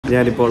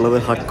ഞാനിപ്പോൾ ഉള്ളത്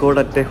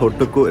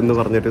ഹക്കോഡറ്റെ-ഹൊട്ടുക്കു എന്ന്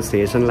പറഞ്ഞൊരു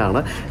സ്റ്റേഷനിലാണ്.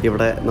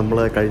 ഇവിടെ നമ്മൾ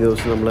കഴിഞ്ഞ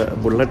ദിവസം നമ്മൾ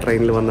ബുള്ളറ്റ്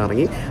ട്രെയിനിൽ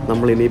വന്നിറങ്ങി.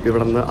 നമ്മൾ ഇനിയിപ്പോൾ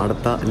ഇവിടെ നിന്ന്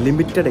അടുത്ത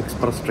ലിമിറ്റഡ്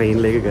എക്സ്പ്രസ്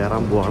ട്രെയിനിലേക്ക്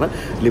കയറാൻ പോവാണ്.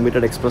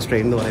 ലിമിറ്റഡ് എക്സ്പ്രസ്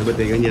ട്രെയിൻ എന്ന്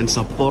പറയുമ്പോഴത്തേക്കും ഞാൻ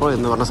സപ്പോറോ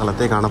എന്ന് പറഞ്ഞ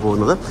സ്ഥലത്തേക്കാണ്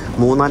പോകുന്നത്.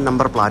 3-ാം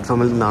നമ്പർ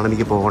പ്ലാറ്റ്ഫോമിൽ നിന്നാണ്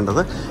എനിക്ക്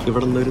പോകേണ്ടത്.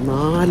 ഇവിടെ നിന്ന് ഒരു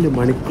 4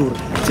 മണിക്കൂർ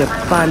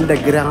ജപ്പാൻ്റെ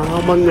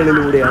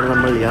ഗ്രാമങ്ങളിലൂടെയാണ്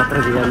നമ്മൾ യാത്ര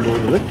ചെയ്യാൻ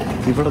പോകുന്നത്.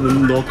 ഇവിടെ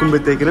നിന്ന്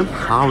നോക്കുമ്പോഴത്തേക്കിനും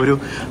ആ ഒരു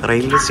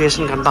റെയിൽവേ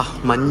സ്റ്റേഷൻ കണ്ട,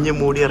 മഞ്ഞ്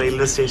മൂടിയ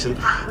റെയിൽവേ സ്റ്റേഷൻ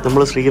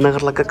നമ്മൾ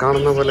ശ്രീനഗറിലൊക്കെ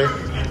കാണുന്ന പോലെ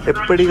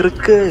എപ്പടി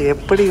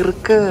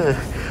ഇറുക്ക്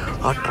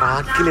ആ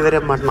ട്രാക്കിൽ വരെ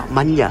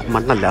മഞ്ഞ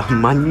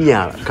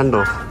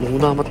കണ്ടോ.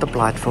 3-ാമത്തെ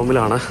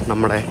പ്ലാറ്റ്ഫോമിലാണ്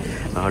നമ്മുടെ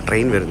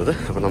ട്രെയിൻ വരുന്നത്.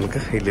 അപ്പോൾ നമുക്ക്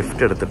ഈ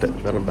ലിഫ്റ്റ് എടുത്തിട്ട്,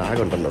 വേറെ ബാഗ്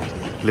ഉണ്ടല്ലോ,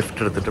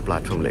 ലിഫ്റ്റ് എടുത്തിട്ട്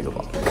പ്ലാറ്റ്ഫോമിലേക്ക്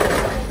പോകാം.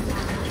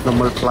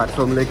 നമ്മൾ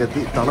പ്ലാറ്റ്ഫോമിലേക്ക്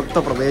എത്തി. തണുത്ത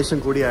പ്രദേശം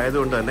കൂടി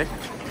ആയതുകൊണ്ട് തന്നെ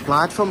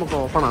പ്ലാറ്റ്ഫോമൊക്കെ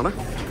ഓപ്പണാണ്.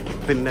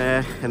 പിന്നെ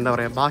എന്താ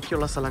പറയുക,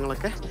 ബാക്കിയുള്ള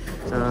സ്ഥലങ്ങളൊക്കെ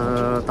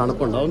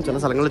തണുപ്പുണ്ടാവും, ചില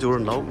സ്ഥലങ്ങളിൽ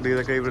ചൂടുണ്ടാവും.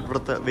 ഇതൊക്കെ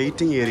ഇവിടുത്തെ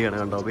വെയിറ്റിംഗ് ഏരിയ ആണ്.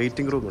 കണ്ടോ,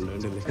 വെയിറ്റിംഗ് റൂം ഉണ്ട്.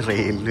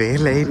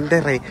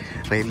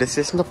 റെയിൽവേ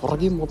സ്റ്റേഷൻ്റെ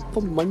പുറകെ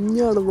മൊത്തം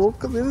മഞ്ഞാണ്.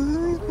 നോക്ക്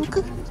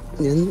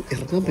ഞാൻ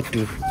ഇറങ്ങാൻ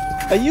പറ്റുമോ?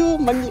 അയ്യോ,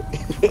 മഞ്ഞ്,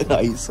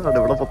 ഐസാണ്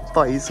ഇവിടെ മൊത്തം.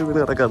 ഐസ് വീണ്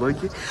കിടക്കുക.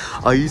 നോക്കി,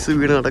 ഐസ്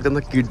വീണ് കിടക്കുന്ന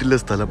കിടില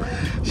സ്ഥലം.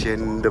 പക്ഷെ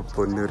എൻ്റെ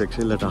പൊന്നു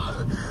രക്ഷയില്ല കേട്ടോ.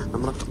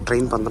 നമ്മുടെ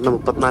ട്രെയിൻ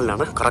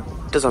 12:34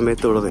 കറക്റ്റ്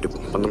സമയത്ത് ഇവിടെ വരും.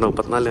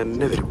 12:34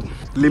 തന്നെ വരും.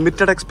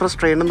 ലിമിറ്റഡ് എക്സ്പ്രസ്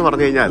ട്രെയിൻ എന്ന്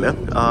പറഞ്ഞു കഴിഞ്ഞാൽ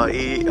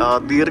ഈ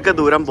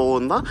ദീർഘദൂരം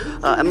പോകുന്ന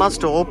എന്നാൽ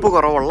സ്റ്റോപ്പ്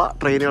കുറവുള്ള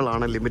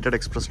ട്രെയിനുകളാണ് ലിമിറ്റഡ്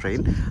എക്സ്പ്രസ്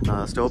ട്രെയിൻ.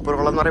 സ്റ്റോപ്പ്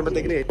കുറവുള്ളതെന്ന്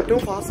പറയുമ്പോഴത്തേക്കിന്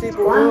ഏറ്റവും ഫാസ്റ്റ്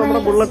പോകുന്നത്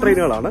നമ്മുടെ ബുള്ളറ്റ്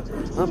ട്രെയിനുകളാണ്.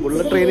 ആ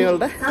ബുള്ളറ്റ്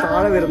ട്രെയിനുകളുടെ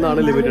താഴെ വരുന്നതാണ്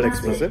ലിമിറ്റഡ്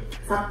എക്സ്പ്രസ്.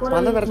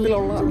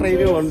 പലതരത്തിലുള്ള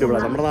ട്രെയിനുകളുണ്ട് ഇവിടെ.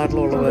 നമ്മുടെ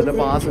നാട്ടിലുള്ളത്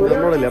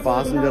പാസഞ്ചറിലെ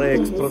പാസഞ്ചർ,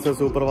 എക്സ്പ്രസ്,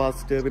 സൂപ്പർ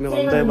ഫാസ്റ്റ്, പിന്നെ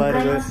വന്ദേ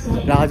ഭാരത്,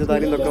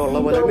 രാജധാനി എന്നൊക്കെ ഉള്ള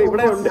പോലെ തന്നെ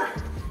ഇവിടെ ഉണ്ട്.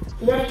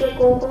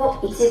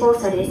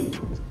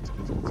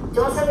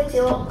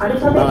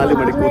 4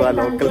 മണിക്കൂർ ആ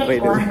ലോക്കൽ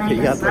ട്രെയിനിൽ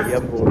യാത്ര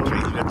ചെയ്യാൻ പോകുന്നു.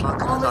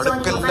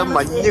 അടുക്കെല്ലാം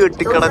മഞ്ഞ്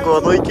കെട്ടിക്കിടക്കുക.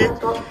 നോക്കി,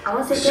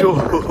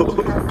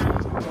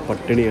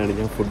 പട്ടിണിയാണ്.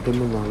 ഞാൻ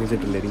ഫുഡൊന്നും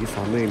വാങ്ങിച്ചിട്ടില്ല, എനിക്ക്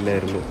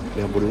സമയമില്ലായിരുന്നു.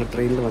 ഞാൻ ബുള്ളറ്റ്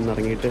ട്രെയിനിൽ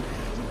വന്നിറങ്ങിയിട്ട്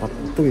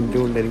 10 മിനിറ്റ്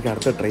കൊണ്ട് എനിക്ക്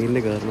അടുത്ത ട്രെയിനിൽ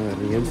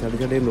കയറണമായിരുന്നു. ഞാൻ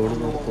ചടിച്ചടയിൽ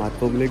നോടുന്ന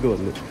പ്ലാറ്റ്ഫോമിലേക്ക്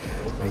വന്നു.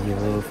 അയ്യോ,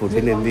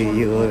 ഫുഡിന് എന്ത്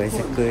ചെയ്യുമോ,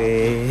 വിശക്കുവേ.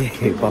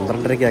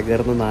 12:30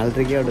 കയറുന്നു,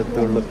 4:30 അവിടെ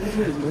എത്തുള്ളൂ.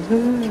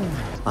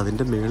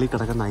 അതിന്റെ മേളിൽ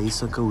കിടക്കുന്ന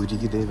ഐസൊക്കെ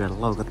ഉരുകി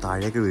വെള്ളമൊക്കെ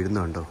താഴേക്ക്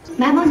വീഴുന്നുണ്ടോ.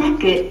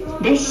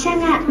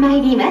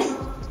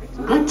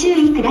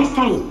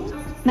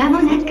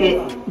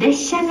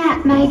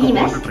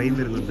 ട്രെയിൻ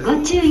വരുന്നുണ്ട്.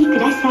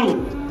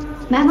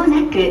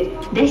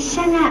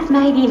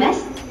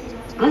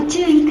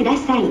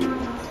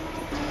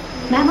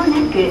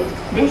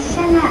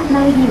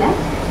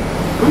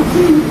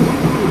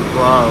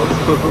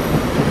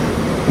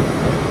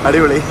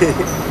 അടിപൊളി.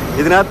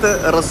 ഇതിനകത്ത്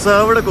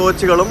റിസർവ്ഡ്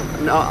കോച്ചുകളും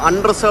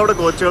അൺറിസർവ്ഡ്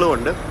കോച്ചുകളും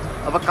ഉണ്ട്.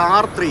 അപ്പോൾ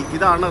കാർ 3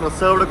 ഇതാണ്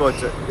റിസർവ്ഡ്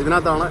കോച്ച്.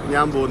 ഇതിനകത്താണ്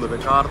ഞാൻ പോകുന്നത്,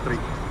 കാർ 3.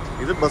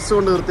 ഇത് ബസ്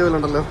കൊണ്ട്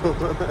നിർത്തിയവരുണ്ടല്ലോ.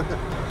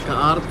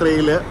 കാർ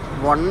 3-ൽ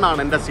 1 ആണ്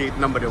എൻ്റെ സീറ്റ്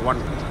നമ്പർ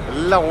 1.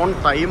 എല്ലാം ഓൺ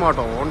ടൈം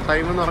ആട്ടോ. ഓൺ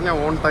ടൈം എന്ന് പറഞ്ഞാൽ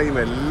ഓൺ ടൈം.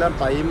 എല്ലാം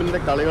ടൈമിൻ്റെ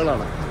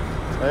കളികളാണ്.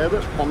 അതായത്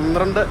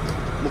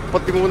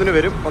 12:33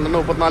 വരും,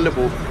 12:34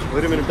 പോകും.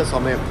 1 മിനിറ്റ്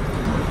സമയം.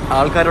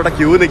 ആൾക്കാരോടെ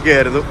ക്യൂ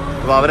നിൽക്കുകയായിരുന്നു.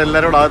 അപ്പോൾ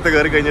അവരെല്ലാവരും അകത്ത്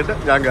കയറി കഴിഞ്ഞിട്ട്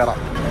ഞാൻ കയറാം.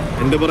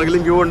 എൻ്റെ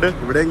പുറകിലും ക്യൂ ഉണ്ട്,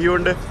 ഇവിടെയും ക്യൂ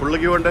ഉണ്ട്, ഫുള്ള്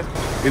ക്യൂ ഉണ്ട്.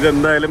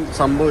 ഇതെന്തായാലും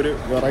സംഭവം ഒരു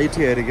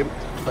വെറൈറ്റി ആയിരിക്കും.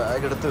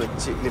 ബാഗ് എടുത്ത്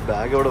വെച്ച് ഇനി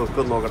ബാഗ് എവിടെ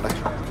വെക്കും നോക്കട്ടെ.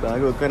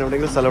 ബാഗ് വെക്കാൻ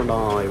എവിടെയെങ്കിലും സ്ഥലം ഉണ്ടോ?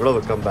 ഇവിടെ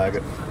വെക്കാം ബാഗ്.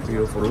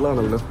 അയ്യോ,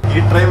 ഫുള്ളാണല്ലോ. ഈ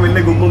ട്രെയിൻ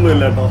വലിയ ഗുമ്പൊന്നും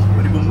ഇല്ല കേട്ടോ.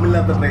 ഒരു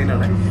ഗുമ്പില്ലാത്ത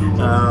ട്രെയിനാണ്.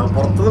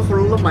 പുറത്തുനിന്ന്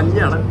ഫുള്ള്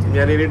മഞ്ഞാണ്.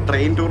 ഞാനിനി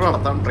ട്രെയിൻ ടൂർ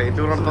നടത്താം. ട്രെയിൻ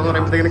ടൂർ നടത്താന്ന്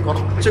പറയുമ്പോഴത്തേക്കിന്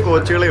കുറച്ച്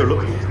കോച്ചുകളേ ഉള്ളൂ.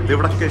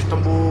 ഇതിവിടെയൊക്കെ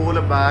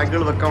ഇഷ്ടംപോലെ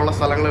ബാഗുകൾ വെക്കാനുള്ള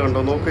സ്ഥലങ്ങൾ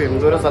കണ്ടോ. നോക്ക്,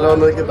 എന്തോരം സ്ഥലം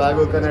വന്നതൊക്കെ ബാഗ്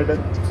വെക്കാനായിട്ട്.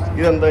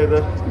 ഇതെന്താ ഇത്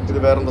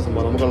വേറെന്താ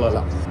സംഭവം? നമുക്കുള്ളതല്ല.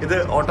 ഇത്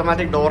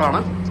ഓട്ടോമാറ്റിക്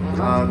ഡോറാണ്.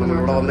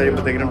 നമ്മളിവിടെ വന്നു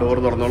കഴിയുമ്പോഴത്തേക്കിനും ഡോർ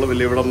തുറന്നോളൂ.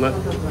 വലിയ ഇവിടെ ഒന്ന്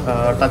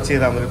ടച്ച്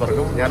ചെയ്താൽ മതി,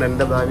 തുറക്കും. ഞാൻ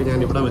എൻ്റെ ബാഗ് ഞാൻ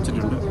ഇവിടെ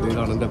വെച്ചിട്ടുണ്ട്.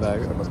 ഇതാണ് എൻ്റെ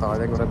ബാഗ്. അപ്പോൾ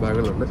താഴെ കുറേ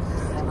ബാഗുകളുണ്ട്.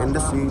 എൻ്റെ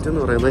സീറ്റ്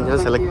എന്ന് പറയുന്നത് ഞാൻ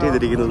സെലക്ട്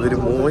ചെയ്തിരിക്കുന്നത് ഒരു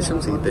മോശം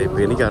സീറ്റായി.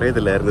 ഇപ്പോൾ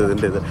എനിക്കറിയത്തില്ലായിരുന്നു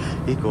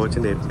ഈ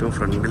കോച്ചിൻ്റെ ഏറ്റവും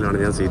ഫ്രണ്ടിലാണ്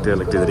ഞാൻ സീറ്റ്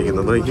സെലക്ട്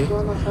ചെയ്തിരിക്കുന്നത്. നോക്കി,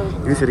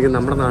 ഇത് ശരിക്കും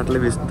നമ്മുടെ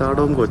നാട്ടിലെ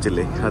വിസ്താഡവും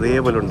കോച്ചില്ലേ,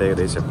 അതേപോലെ ഉണ്ട്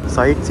ഏകദേശം.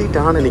 സൈഡ്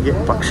സീറ്റാണ് എനിക്ക്,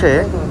 പക്ഷേ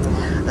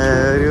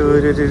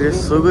ഒരു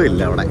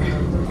സുഖമില്ല അവിടെ.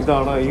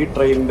 ഇതാണ് ഈ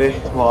ട്രെയിനിൻ്റെ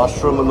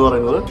വാഷ്റൂം എന്ന്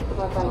പറയുന്നത്.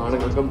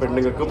 ആണുങ്ങൾക്കും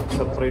പെണ്ണുങ്ങൾക്കും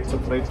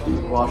സെപ്പറേറ്റ്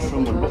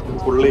വാഷ്റൂം ഉണ്ട്.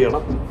 പുള്ളി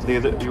ചെയ്യണം.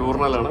 ഇത്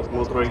യൂറിനലാണ്,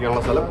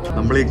 മൂത്രമൊഴിക്കാനുള്ള സ്ഥലം.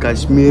 നമ്മൾ ഈ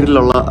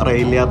കാശ്മീരിലുള്ള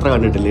റെയിൽ യാത്ര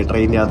കണ്ടിട്ടില്ലേ,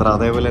 ട്രെയിൻ യാത്ര,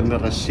 അതേപോലെ തന്നെ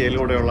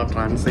റഷ്യയിലൂടെയുള്ള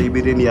ട്രാൻസ്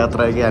സൈബീരിയൻ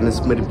യാത്രയൊക്കെ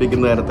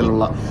അനുസ്മരിപ്പിക്കുന്ന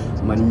തരത്തിലുള്ള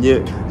മഞ്ഞ്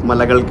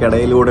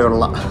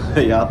മലകൾക്കിടയിലൂടെയുള്ള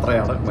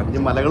യാത്രയാണ്. മഞ്ഞ്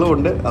മലകളും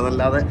ഉണ്ട്,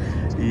 അതല്ലാതെ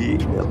ഈ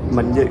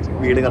മഞ്ഞ്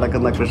വീട്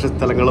കിടക്കുന്ന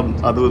കൃഷിസ്ഥലങ്ങളും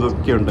അതും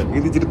ഇതൊക്കെ ഉണ്ട്.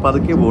 ഇത് ഇച്ചിരി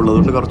പതുക്കെ പോകുള്ളൂ,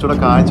 അതുകൊണ്ട് കുറച്ചുകൂടെ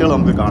കാഴ്ചകൾ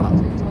നമുക്ക് കാണാം.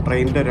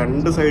 ട്രെയിനിൻ്റെ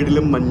 2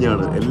 സൈഡിലും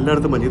മഞ്ഞാണ്,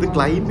 എല്ലായിടത്തും മഞ്ഞ്. ഇത്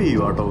ക്ലൈംബ്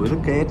ചെയ്യുക കേട്ടോ. ഇത്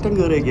കയറ്റം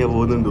കയറിയൊക്കെയാണ്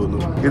പോകുന്നതെന്ന്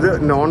തോന്നുന്നു. ഇത്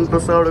non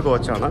reserved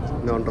കോച്ചാണ്.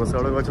 Non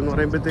reserved coach എന്ന്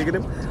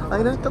പറയുമ്പോഴത്തേക്കിനും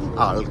അതിനകത്തും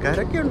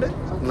ആൾക്കാരൊക്കെ ഉണ്ട്,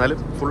 എന്നാലും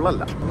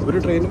ഫുള്ളല്ല. ഒരു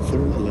ട്രെയിനും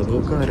ഫുള്ളല്ല.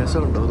 നോക്കുക,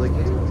 രസമുണ്ടോ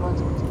അതൊക്കെ?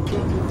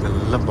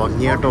 നല്ല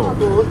ഭംഗിയാട്ടോ.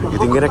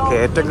 ഇതിങ്ങനെ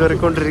കയറ്റം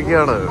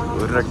കയറിക്കൊണ്ടിരിക്കുകയാണ്.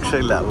 ഒരു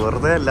രക്ഷയില്ല.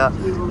 വെറുതെ അല്ല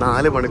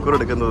 4 മണിക്കൂർ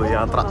എടുക്കുന്നത്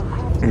യാത്ര.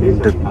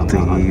 എൻ്റെ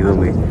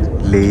ദൈവമേ,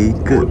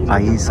 ലേക്ക്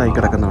ഐസായി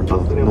കിടക്കുന്നുണ്ടോ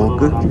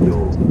നോക്ക്.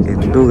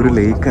 എന്തോ ഒരു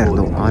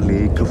ലേക്കായിരുന്നു, ആ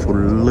ലേക്ക്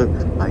ഫുള്ള്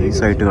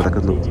ഐസായിട്ട്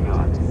കിടക്കുന്നു.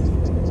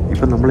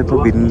 ഇപ്പം നമ്മളിപ്പോൾ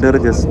വിൻ്റർ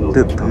ജസ്റ്റ്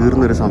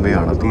തീരുന്നൊരു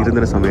സമയമാണ്.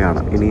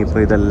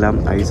 ഇനിയിപ്പോൾ ഇതെല്ലാം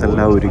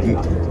ഐസെല്ലാം ഉരുകി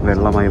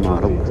വെള്ളമായി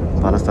മാറും,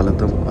 പല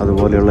സ്ഥലത്തും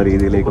അതുപോലെയുള്ള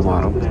രീതിയിലേക്ക്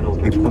മാറും.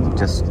 ഇപ്പം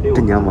ജസ്റ്റ്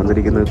ഞാൻ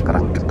വന്നിരിക്കുന്നത്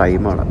കറക്റ്റ്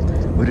ടൈമാണ്.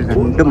 ഒരു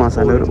 2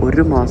 മാസം അല്ല,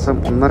 ഒരു മാസം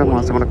 1.5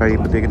 മാസം കൂടെ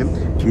കഴിയുമ്പോഴത്തേക്കിനും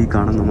ഈ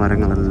കാണുന്ന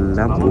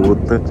മരങ്ങളെല്ലാം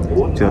പൂത്ത്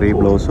ചെറിയ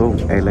ബ്ലോസവും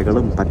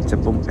ഇലകളും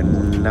പച്ചപ്പും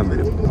എല്ലാം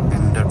വരും.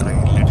 എൻ്റെ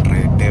ട്രെയിനിലെ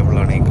ട്രെയിൻ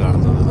ടേബിളാണ് ഈ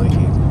കാണുന്നത്.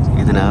 നോക്കി,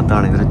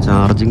 ഇതിനകത്താണ് ഇവർ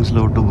ചാർജിങ്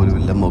സ്ലോട്ട് പോലും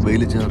ഇല്ല,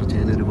 മൊബൈൽ ചാർജ്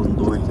ചെയ്യാനൊരു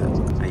ബന്ധവും ഇല്ല.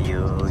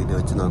 അയ്യോ, ഇത്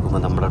വെച്ച്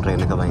നോക്കുമ്പോൾ നമ്മുടെ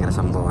ട്രെയിനൊക്കെ ഭയങ്കര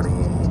സംഭവമാണ്.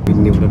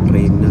 പിന്നെ ഇവിടെ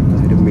ട്രെയിനിനകത്ത്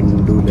ആരും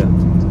മിണ്ടൂല,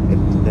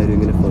 എല്ലാവരും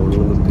ഇങ്ങനെ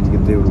ഫോണിൽ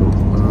നിർത്തിരിക്കത്തേ ഉള്ളൂ.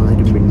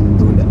 ആരും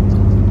മിണ്ടൂല,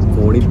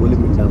 ഫോണിൽ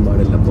പോലും മിണ്ടാൻ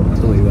പാടില്ല,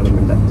 പുറത്ത് പോയി വേണം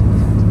മിണ്ടാൻ.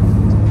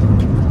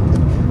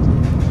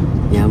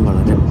 ഞാൻ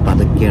വളരെ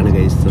പതുക്കെയാണ്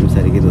ഗൈസ്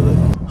സംസാരിക്കുന്നത്.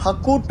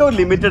 ഹക്കൂട്ടോ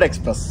ലിമിറ്റഡ്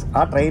എക്സ്പ്രസ്,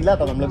 ആ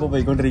ട്രെയിനിലാണ് നമ്മളിപ്പോൾ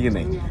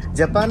പോയിക്കൊണ്ടിരിക്കുന്നത്.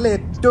 ജപ്പാനിലെ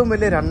ഏറ്റവും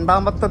വലിയ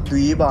 2ാമത്തെ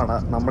ദ്വീപാണ്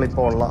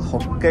നമ്മളിപ്പോൾ ഉള്ള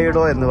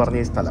ഹൊക്കൈഡോ എന്ന് പറഞ്ഞ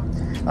ഈ സ്ഥലം.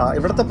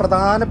 ഇവിടുത്തെ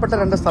പ്രധാനപ്പെട്ട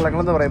 2 സ്ഥലങ്ങൾ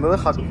എന്ന് പറയുന്നത്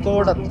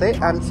ഹക്കോഡത്തെ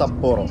ആൻഡ്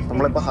സപ്പോറോ.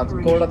 നമ്മളിപ്പോൾ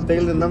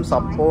ഹക്കോഡത്തയിൽ നിന്നും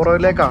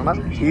സപ്പോറോയിലേക്കാണ്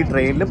ഈ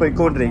ട്രെയിനിൽ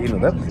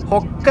പോയിക്കൊണ്ടിരിക്കുന്നത്.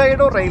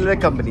 ഹൊക്കൈഡോ റെയിൽവേ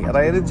കമ്പനി,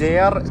 അതായത്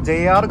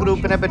JR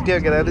ഗ്രൂപ്പിനെ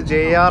പറ്റിയൊക്കെ, അതായത്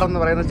JR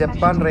എന്ന് പറയുന്ന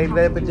ജപ്പാൻ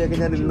റെയിൽവേയെ പറ്റിയൊക്കെ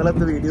ഞാൻ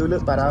ഇന്നലത്തെ വീഡിയോയിൽ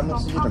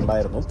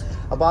പരാമർശിച്ചിട്ടുണ്ടായിരുന്നു.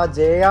 അപ്പോൾ ആ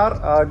JR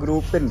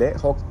ഗ്രൂപ്പിന്റെ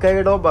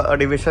ഹൊക്കൈഡോ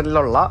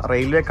ഡിവിഷനിലുള്ള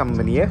റെയിൽവേ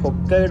കമ്പനിയെ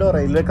ഹൊക്കൈഡോ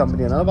റെയിൽവേ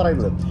കമ്പനി എന്നാണ്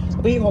പറയുന്നത്.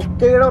 അപ്പോൾ ഈ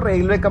ഹൊക്കൈഡോ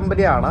റെയിൽവേ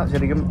കമ്പനിയാണ്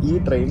ശരിക്കും ഈ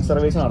ട്രെയിൻ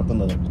സർവീസ്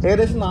നടത്തുന്നത്.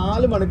 ഏകദേശം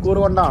 4 മണിക്കൂർ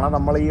കൊണ്ടാണ്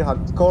നമ്മൾ ഈ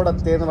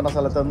ഹക്കോഡത്തെ എന്ന് പറഞ്ഞ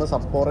സ്ഥലത്ത് നിന്ന്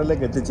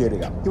സപ്പോറോയിലേക്ക്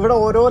എത്തിച്ചേരുക. ഇവിടെ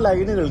ഓരോ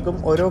ലൈനുകൾക്കും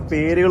ഓരോ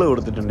പേരുകൾ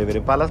കൊടുത്തിട്ടുണ്ട് ഇവർ.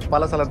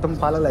 പല സ്ഥലത്തും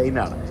പല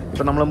ലൈനാണ്.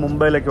 ഇപ്പം നമ്മൾ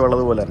മുംബൈയിലൊക്കെ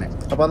ഉള്ളതുപോലെ തന്നെ.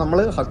 അപ്പോൾ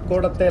നമ്മൾ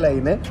ഹക്കോഡത്തെ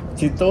ലൈന്,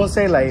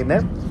 ചിത്തോസെ ലൈന്,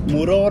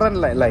 മുറോറൻ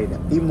ലൈന്,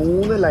 ഈ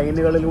 3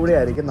 ലൈനുകളിലൂടെ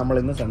ആയിരിക്കും നമ്മൾ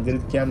ഇന്ന്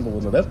സഞ്ചരിക്കാൻ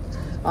പോകുന്നത്.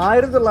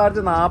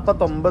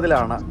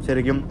 1949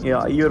 ശരിക്കും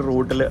ഈ ഒരു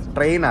റൂട്ടിൽ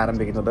ട്രെയിൻ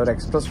ആരംഭിക്കുന്നത്, ഒരു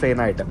എക്സ്പ്രസ്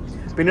ട്രെയിനായിട്ട്.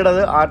 പിന്നീട്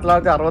അത്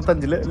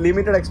 1965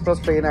 ലിമിറ്റഡ്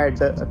എക്സ്പ്രസ്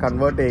ട്രെയിനായിട്ട്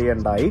കൺവേർട്ട്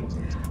ചെയ്യുകയുണ്ടായി.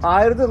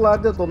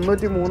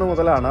 1993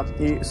 മുതലാണ്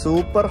ഈ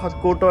സൂപ്പർ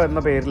ഹക്കൂട്ടോ എന്ന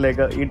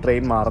പേരിലേക്ക് ഈ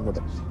ട്രെയിൻ മാറുന്നത്.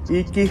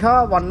 ഈ കിഹ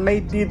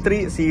 183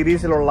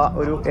 സീരീസിലുള്ള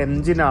ഒരു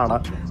എൻജിനാണ്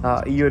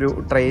ഈ ഒരു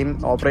ട്രെയിൻ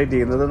ഓപ്പറേറ്റ്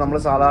ചെയ്യുന്നത്. നമ്മൾ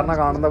സാധാരണ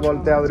കാണുന്ന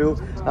പോലത്തെ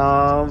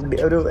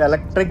ഒരു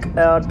ഇലക്ട്രിക്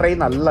ട്രെയിൻ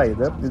അല്ല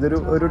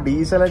ഇതൊരു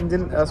ഡീസൽ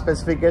എൻജിൻ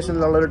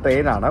സ്പെസിഫിക്കേഷനിലുള്ള ഒരു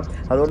ട്രെയിനാണ്.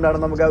 അതുകൊണ്ടാണ്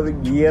നമുക്ക് ആ ഒരു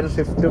ഗിയർ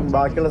ഷിഫ്റ്റും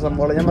ബാക്കിയുള്ള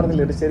സംഭവങ്ങൾ ഞാൻ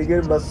പറഞ്ഞില്ലേ, ശരിക്കും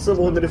ഒരു ബസ്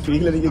പോകുന്നൊരു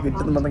ഫീൽ എനിക്ക്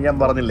കിട്ടുന്നുണ്ടെന്ന് ഞാൻ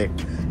പറഞ്ഞില്ലേ,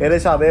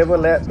 ഏകദേശം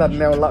അതേപോലെ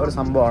തന്നെയുള്ള ഒരു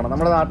സംഭവമാണ്.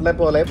 നമ്മുടെ നാട്ടിലെ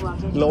പോലെ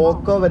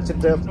ലോക്കോ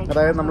വെച്ചിട്ട്,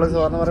 അതായത് നമ്മൾ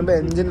സാധാരണ പറയുമ്പോൾ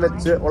എൻജിൻ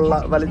വെച്ച്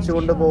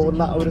വലിച്ചുകൊണ്ട്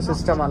പോകുന്ന ഒരു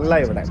സിസ്റ്റം അല്ല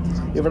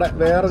ഇവിടെ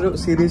വേറൊരു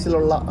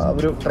സീരീസിലുള്ള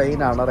ഒരു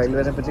ട്രെയിനാണ്.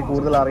 റെയിൽവേനെ പറ്റി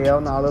കൂടുതൽ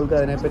അറിയാവുന്ന ആളുകൾക്ക്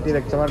അതിനെപ്പറ്റി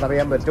വ്യക്തമായിട്ട്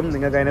അറിയാൻ പറ്റും.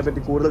 നിങ്ങൾക്ക്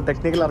അതിനെപ്പറ്റി കൂടുതൽ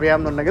ടെക്നിക്കൽ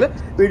അറിയാമെന്നുണ്ടെങ്കിൽ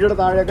വീഡിയോയുടെ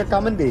താഴെയൊക്കെ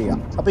കമന്റ് ചെയ്യുക.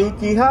 അപ്പോൾ ഈ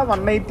കിഹ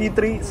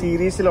 183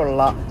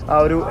 സീരീസിലുള്ള ആ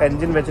ഒരു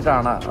എൻജിൻ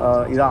വെച്ചിട്ടാണ്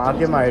ഇത്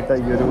ആദ്യമായിട്ട്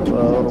ഈ ഒരു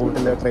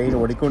റൂട്ടിൽ ട്രെയിൻ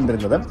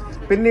ഓടിക്കൊണ്ടിരുന്നത്.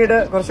 പിന്നീട്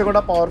കുറച്ചും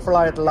കൂടെ പവർഫുൾ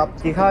ആയിട്ടുള്ള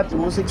കിഹ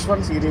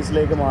 261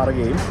 സീരീസിലേക്ക്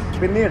മാറുകയും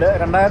പിന്നീട്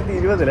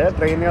 2020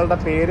 ട്രെയിനുകളുടെ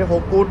പേര്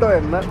ഹൊക്കൂട്ടോ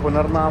എന്ന്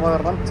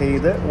പുനർനാമകരണം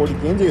ചെയ്ത്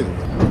ഓടിക്കുകയും ചെയ്തു.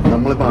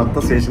 നമ്മളിപ്പോൾ അടുത്ത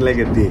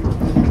സ്റ്റേഷനിലേക്ക് എത്തി.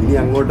 ഇനി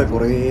അങ്ങോട്ട്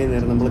കുറേ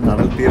നേരം നമ്മൾ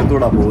കടൽ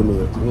തീരത്തൂടാണ്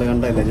പോകുന്നത്. നിങ്ങൾ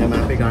കണ്ടല്ലേ, ഞാൻ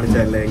മാപ്പിൽ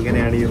കാണിച്ചതല്ലേ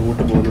എങ്ങനെയാണ് ഈ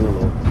റൂട്ട്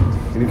പോകുന്നത്.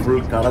 ഇനി ഫുൾ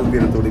കടൽ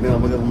തീരത്തൂട്. ഇനി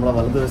നമുക്ക് നമ്മളെ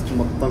വലതുവശത്ത്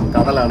മൊത്തം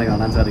കടലാണ്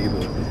കാണാൻ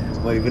സാധിക്കുന്നത്.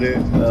 അപ്പോൾ ഇവർ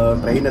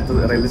റെയിൽവേ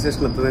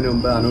സ്റ്റേഷനിൽ എത്തുന്നതിന്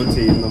മുമ്പ് അനൗൺസ്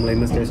ചെയ്യും നമ്മൾ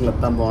ഇന്ന സ്റ്റേഷനിൽ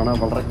എത്താൻ പോകണം,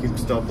 വളരെ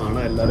ക്വിക്ക് സ്റ്റോപ്പാണ്,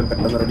 എല്ലാവരും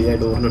പെട്ടെന്ന് റെഡിയായി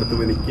ഡോറിൻ്റെ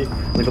അടുത്ത് എനിക്ക്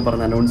എന്നൊക്കെ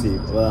പറഞ്ഞ് അനൗൺസ്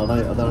ചെയ്യും. അപ്പോൾ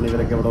അതാണ്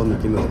ഇവരൊക്കെ ഇവിടെ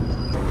നിൽക്കുന്നത്.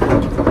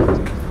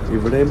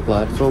 ഇവിടെയും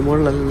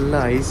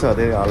പ്ലാറ്റ്ഫോമുകളിലെല്ലാം ഐസ്,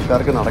 അതെ,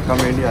 ആൾക്കാർക്ക് നടക്കാൻ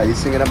വേണ്ടി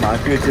ഐസ് ഇങ്ങനെ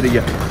മാറ്റി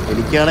വെച്ചിരിക്കുക.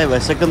 എനിക്കാണെങ്കിൽ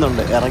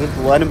വിശക്കുന്നുണ്ട്, ഇറങ്ങി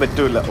പോകാനും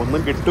പറ്റൂല,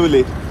 ഒന്നും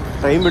കിട്ടൂലേ,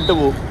 ട്രെയിൻ വിട്ടു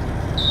പോകും.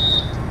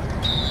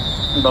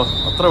 ഉണ്ടോ,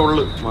 അത്രേ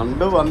ഉള്ളു.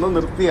 മണ്ട് വന്ന്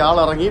നിർത്തി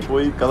ആളിറങ്ങി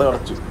പോയി, കഥ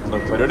അടച്ചു, ഉണ്ടോ,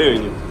 പരിപാടി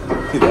കഴിഞ്ഞു.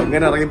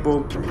 ഇതെങ്ങനെ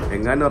ഇറങ്ങിപ്പോവും,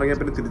 എങ്ങാനും ഇറങ്ങിയാൽ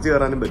പിന്നെ തിരിച്ചു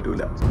കയറാനും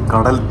പറ്റൂല.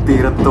 കടൽ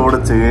തീരത്തോട്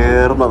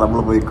ചേർന്ന് നമ്മൾ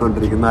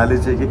പോയിക്കൊണ്ടിരിക്കുന്ന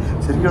ആലോചിച്ചേക്ക്.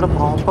 ശരിക്കും ഇവിടെ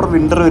പ്രോപ്പർ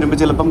വിൻ്റർ വരുമ്പോൾ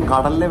ചിലപ്പം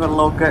കടലിലെ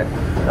വെള്ളമൊക്കെ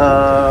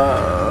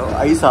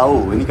ഐസ്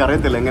ആവുമോ,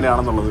 എനിക്കറിയത്തില്ല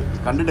എങ്ങനെയാണെന്നുള്ളത്,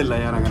 കണ്ടിട്ടില്ല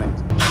ഞാൻ അങ്ങനെ.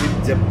 ഈ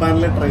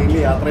ജപ്പാനിലെ ട്രെയിനിൽ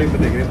യാത്ര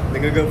ചെയ്യുമ്പോഴത്തേക്കും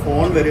നിങ്ങൾക്ക്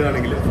ഫോൺ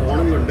വരികയാണെങ്കിൽ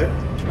ഫോണും കൊണ്ട്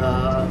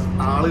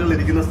ആളുകൾ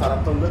ഇരിക്കുന്ന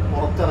സ്ഥലത്തുനിന്ന്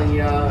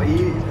പുറത്തിറങ്ങിയ ഈ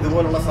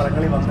ഇതുപോലുള്ള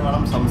സ്ഥലങ്ങളിൽ വന്ന്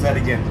വേണം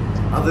സംസാരിക്കാൻ.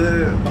 അത്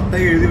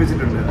പ്രത്യേകം എഴുതി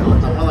വെച്ചിട്ടുണ്ട്. അല്ല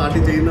നമ്മുടെ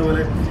നാട്ടിൽ ചെയ്യുന്ന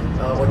പോലെ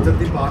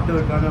ഒച്ചത്തിൽ പാട്ട്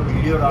വെക്കാനോ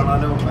വീഡിയോ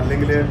കാണാനോ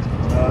അല്ലെങ്കിൽ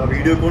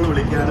വീഡിയോ കോൾ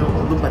വിളിക്കാനോ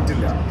ഒന്നും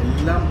പറ്റില്ല.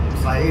 എല്ലാം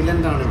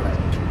സൈലൻ്റ് ആണ് ഇവിടെ.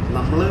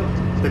 നമ്മൾ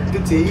തെറ്റ്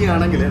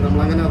ചെയ്യുകയാണെങ്കിൽ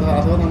നമ്മളങ്ങനെ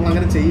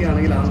നമ്മളങ്ങനെ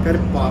ചെയ്യുകയാണെങ്കിൽ ആൾക്കാർ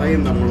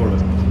പറയും നമ്മളോട്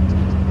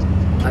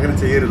അങ്ങനെ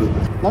ചെയ്യരുത്.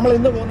 നമ്മൾ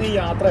ഇന്ന് പോകുന്ന ഈ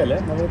യാത്രയിൽ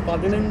നമ്മൾ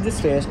 15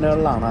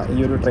 സ്റ്റേഷനുകളിലാണ് ഈ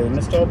ഒരു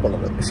ട്രെയിനിന് സ്റ്റോപ്പ്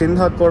ഉള്ളത്.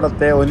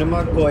 ഷിൻഹക്കോഡത്തെ,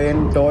 ഒനുമക്കോയൻ,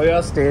 ടോയ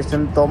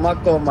സ്റ്റേഷൻ,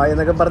 ടൊമാക്കോമായി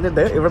എന്നൊക്കെ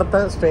പറഞ്ഞിട്ട് ഇവിടുത്തെ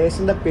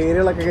സ്റ്റേഷൻ്റെ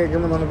പേരുകളൊക്കെ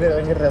കേൾക്കുമ്പോൾ നമുക്ക്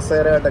ഭയങ്കര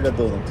രസകരമായിട്ടൊക്കെ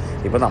തോന്നും.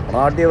 ഇപ്പോൾ നമ്മുടെ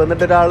നാട്ടിൽ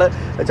വന്നിട്ട് ഒരാൾ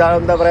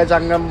എന്താ പറയുക,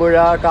 ചങ്ങമ്പുഴ,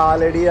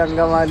 കാലടി,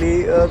 അങ്കമാലി,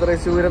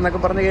 തൃശ്ശൂർ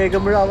എന്നൊക്കെ പറഞ്ഞ്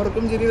കേൾക്കുമ്പോൾ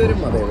അവർക്കും ചിരി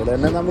വരും. അതേപോലെ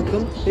തന്നെ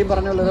നമുക്കും ഈ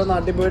പറഞ്ഞ ഓരോ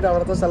നാട്ടിൽ പോയിട്ട്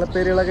അവിടുത്തെ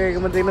സ്ഥലപ്പേരുകളൊക്കെ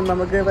കേൾക്കുമ്പോഴത്തേക്കും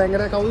നമുക്ക്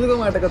ഭയങ്കര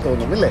കൗതുകമായിട്ടൊക്കെ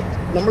തോന്നും ഇല്ലേ.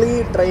 നമ്മൾ ഈ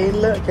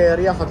ട്രെയിനിൽ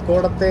കയറിയ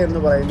ഹക്കോഡത്തെ എന്ന്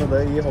പറയുന്നത്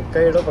ഈ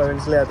ഹൊക്കൈഡോ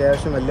പ്രൊവിൻസിലെ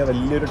അത്യാവശ്യം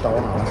വലിയൊരു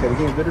ടൗൺ ആണ്.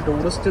 ശരിക്കും ഇതൊരു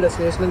ടൂറിസ്റ്റ്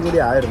ഡെസ്റ്റിനേഷനും കൂടി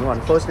ആയിരുന്നു.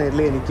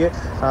 അൺഫോർച്ചുനേറ്റ്ലി എനിക്ക്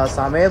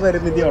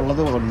സമയപരിമിതി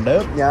ഉള്ളതുകൊണ്ട്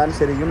ഞാൻ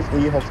ശരിക്കും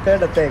ഈ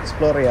ഹൊക്കൈഡത്തെ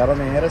എക്സ്പ്ലോർ ചെയ്യാറ്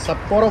നേരെ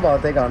സപ്പോറോ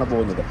ഭാഗത്തേക്കാണ്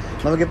പോകുന്നത്.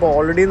 നമുക്കിപ്പോൾ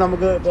ഓൾറെഡി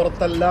നമുക്ക്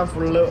പുറത്തെല്ലാം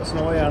ഫുള്ള്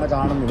സ്നോയാണ്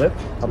കാണുന്നത്.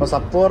 അപ്പോൾ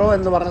സപ്പോറോ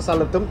എന്ന് പറഞ്ഞ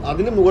സ്ഥലത്തും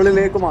അതിന്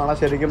മുകളിലേക്കുമാണ്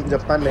ശരിക്കും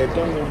ജപ്പാനിൽ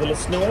ഏറ്റവും കൂടുതൽ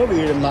സ്നോ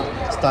വീഴുന്ന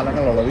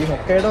സ്ഥലങ്ങളുള്ളത്. ഈ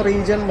ഹൊക്കൈഡോ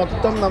റീജിയൻ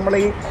മൊത്തം നമ്മൾ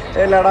ഈ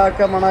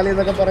ലഡാക്ക്, മണാലി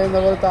എന്നൊക്കെ പറയുന്ന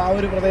പോലത്തെ ആ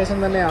ഒരു പ്രദേശം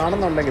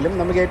തന്നെയാണെന്നുണ്ടെങ്കിലും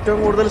നമുക്ക് ഏറ്റവും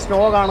കൂടുതൽ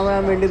സ്നോ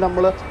കാണുന്നതിന് വേണ്ടി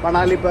നമ്മൾ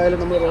മണാലി പോയാലും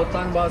നമ്മൾ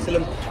റോത്താങ്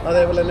പാസിലും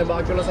അതേപോലെ തന്നെ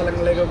ബാക്കിയുള്ള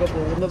സ്ഥലങ്ങളിലേക്കൊക്കെ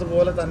പോകുന്നത്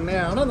പോലെ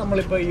തന്നെയാണ്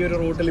നമ്മളിപ്പോൾ ഈ ഒരു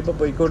റൂട്ടിൽ ഇപ്പോൾ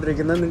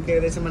പോയിക്കൊണ്ടിരിക്കുന്നത്. നിങ്ങൾക്ക്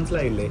ഏകദേശം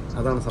മനസ്സിലായില്ലേ?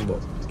 അതാണ്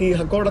സംഭവം. ഈ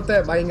ഹക്കോഡത്തെ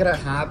ഭയങ്കര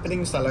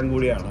ഹാപ്പനിങ് സ്ഥലം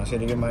കൂടിയാണ്.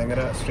 ശരിക്കും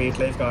ഭയങ്കര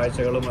സ്ട്രീറ്റ് ലൈഫ്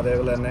കാഴ്ചകളും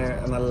അതേപോലെ തന്നെ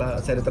നല്ല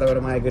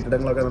ചരിത്രപരമായ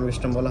കെട്ടിടങ്ങളൊക്കെ നമുക്ക്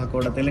ഇഷ്ടംപോലെ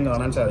ഹക്കോഡത്തിലും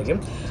കാണാൻ സാധിക്കും.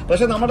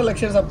 പക്ഷേ നമ്മുടെ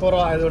ലക്ഷ്യം സപ്പോറോ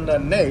ആയതുകൊണ്ട്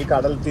തന്നെ ഈ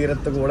കടൽ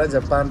തീരത്ത് കൂടെ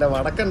ജപ്പാന്റെ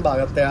വടക്കൻ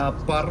ഭാഗത്തെ ആ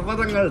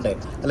പർവ്വതങ്ങളുടെ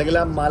അല്ലെങ്കിൽ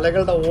ആ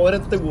മലകളുടെ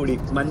ഓരത്ത് കൂടി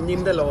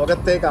മഞ്ഞിന്റെ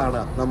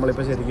ലോകത്തേക്കാണ്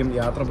നമ്മളിപ്പോൾ ശരിക്കും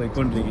യാത്ര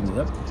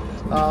പോയിക്കൊണ്ടിരിക്കുന്നത്.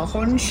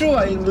 ഹൊൻഷു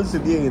ഐലൻഡിൽ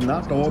സ്ഥിതി ചെയ്യുന്ന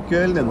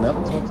ടോക്കിയോയിൽ നിന്ന്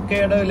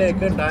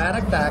ഹൊക്കൈഡോയിലേക്ക്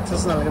ഡയറക്റ്റ്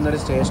ആക്സസ് നൽകുന്ന ഒരു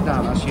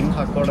സ്റ്റേഷനാണ്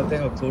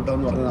ഷിൻ-ഹക്കോഡത്തെ-ഹൊക്കൂട്ടോ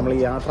എന്ന് പറഞ്ഞ് നമ്മൾ ഈ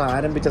യാത്ര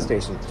ആരംഭിച്ച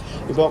സ്റ്റേഷൻ.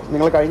 ഇപ്പോൾ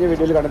നിങ്ങൾ കഴിഞ്ഞ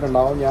വീഡിയോയിൽ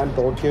കണ്ടിട്ടുണ്ടാവും, ഞാൻ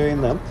ടോക്കിയോയിൽ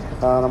നിന്ന്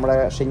നമ്മുടെ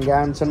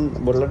ഷിൻകാൻസൻ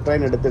ബുള്ളറ്റ്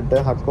ട്രെയിൻ എടുത്തിട്ട്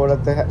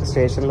ഹക്കോഡത്തെ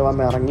സ്റ്റേഷനിൽ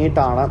വന്ന്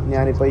ഇറങ്ങിയിട്ടാണ്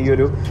ഞാനിപ്പോൾ ഈ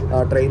ഒരു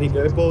ട്രെയിനിൽ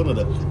കയറി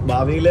പോകുന്നത്.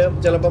 ഭാവിയിൽ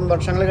ചിലപ്പം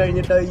വർഷങ്ങൾ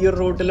കഴിഞ്ഞിട്ട് ഈ ഒരു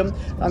റൂട്ടിലും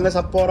അങ്ങ്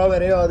സപ്പോറോ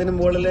വരെയോ അതിന്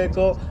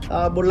മുകളിലേക്കോ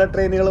ബുള്ളറ്റ്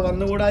ട്രെയിനുകൾ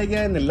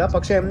വന്നുകൂടായികയെന്നില്ല.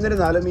 പക്ഷേ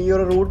എന്നിരുന്നാലും ഈ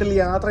ഒരു റൂട്ടിൽ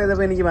യാത്ര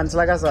ചെയ്തപ്പോൾ എനിക്ക്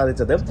മനസ്സിലാക്കാൻ സാധിച്ചത്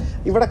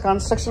ഇവിടെ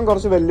കൺസ്ട്രക്ഷൻ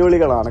കുറച്ച്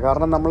വെല്ലുവിളികളാണ്.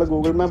 കാരണം നമ്മൾ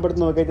ഗൂഗിൾ മാപ്പ്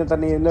എടുത്ത് നോക്കിക്കഴിഞ്ഞാൽ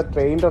തന്നെ ഇതിൻ്റെ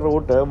ട്രെയിനിൻ്റെ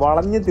റൂട്ട്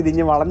വളഞ്ഞു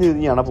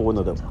തിരിഞ്ഞാണ്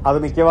പോകുന്നത്. അത്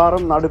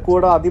മിക്കവാറും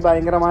നടുക്കൂടെ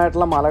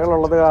അതിഭയങ്കരമായിട്ടുള്ള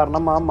മലകളുള്ളത്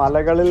കാരണം ആ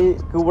മലകളിൽ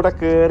കൂടെ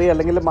കയറി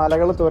അല്ലെങ്കിൽ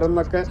മലകൾ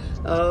തുരന്നൊക്കെ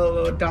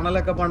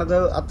ടണലൊക്കെ പണിത്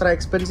അത്ര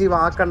എക്സ്പെൻസീവ്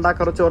ആക്കണ്ട,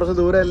 കുറച്ച്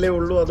ദൂരമല്ലേ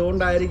ഉള്ളൂ.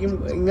 അതുകൊണ്ടായിരിക്കും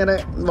ഇങ്ങനെ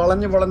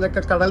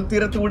വളഞ്ഞൊക്കെ കടൽ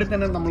തീരത്ത് കൂടി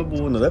തന്നെ നമ്മൾ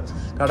പോകുന്നത്.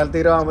 കടൽ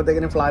തീരം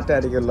ആകുമ്പോഴത്തേക്കിനും ഫ്ലാറ്റ്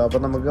ആയിരിക്കുമല്ലോ,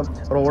 അപ്പോൾ നമുക്ക്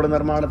റോഡ്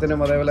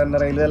നിർമ്മാണത്തിനും അതേപോലെ തന്നെ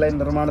റെയിൽവേ ലൈൻ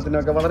നിർമ്മാണത്തിനും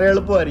ഒക്കെ വളരെ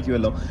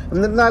എളുപ്പമായിരിക്കുമല്ലോ.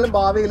 എന്നിരുന്നാലും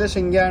ഭാവിയിൽ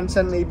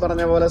ഷിൻകാൻസൻ ഈ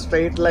പറഞ്ഞ പോലെ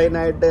സ്ട്രെയിറ്റ്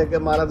ലൈനായിട്ട് ഒക്കെ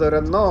മല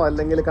തുരന്നോ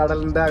അല്ലെങ്കിൽ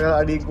കടലിൻ്റെ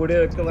അടിയിൽ കൂടി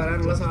ഒക്കെ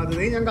വരാനുള്ള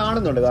സാധ്യതയും ഞാൻ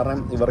കാണുന്നുണ്ട്. കാരണം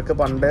ഇവർക്ക്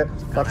പണ്ട്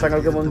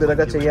വർഷങ്ങൾക്ക് മുമ്പ്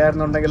ഇതൊക്കെ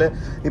ചെയ്യാറുണ്ടെങ്കിൽ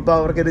ഇപ്പോൾ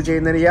അവർക്ക് ഇത്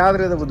ചെയ്യുന്നതിന്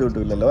യാതൊരു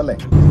ബുദ്ധിമുട്ടില്ലല്ലോ അല്ലേ.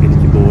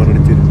 എനിക്ക്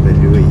ബോറടിച്ചൊരു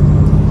പരിപാടി,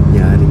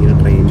 ഞാനിങ്ങനെ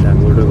ട്രെയിനിൽ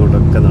അങ്ങോട്ടും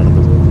ഇങ്ങോട്ടൊക്കെ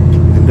നടന്നു പോകും.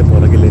 ഇതിൻ്റെ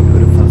പുറകിൽ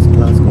ഒരു first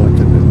class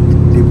കോച്ചുണ്ട്,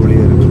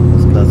 അടിപൊളിയൊരു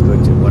first class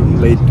coach,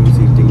 1/2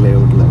 seating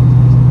ലേഔട്ടിൽ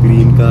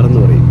green car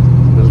എന്ന് പറയും.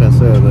 നല്ല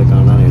രസമായിരുന്നു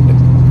കാണാനായിട്ട്.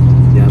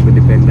 ഞാൻ പിന്നെ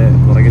ഇപ്പം എൻ്റെ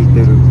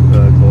പുറകിലത്തെ ഒരു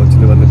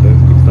കോച്ചിൽ വന്നിട്ട്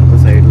ഇപ്പുറത്തെ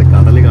സൈഡിൽ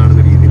കടൽ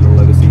കാണുന്ന രീതിയിലുള്ള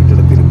ഒരു സീറ്റ്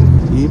എടുത്തിരുന്നു.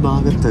 ഈ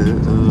ഭാഗത്ത്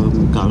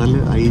കടൽ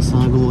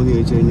ഐസാകുമോ എന്ന്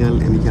ചോദിച്ചു കഴിഞ്ഞാൽ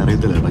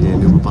എനിക്കറിയത്തില്ല കേട്ടോ. ഞാൻ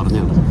ഇതിന്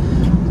പറഞ്ഞാണ്,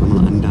 നമ്മൾ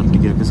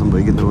അന്റാർട്ടിക്കയൊക്കെ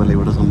സംഭവിക്കുന്ന പോലെ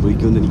ഇവിടെ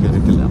സംഭവിക്കുമെന്ന്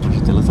എനിക്കറിയത്തില്ല,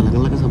 പക്ഷേ ചില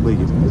സ്ഥലങ്ങളിലൊക്കെ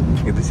സംഭവിക്കും.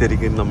 ഇത്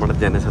ശരിക്കും നമ്മുടെ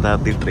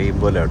ജനശതാബ്ദി ട്രെയിൻ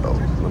പോലെ കേട്ടോ.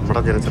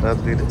 നമ്മുടെ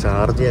ജനശതാബ്ദിയിൽ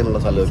ചാർജ്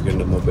ചെയ്യാനുള്ള സ്ഥലമൊക്കെ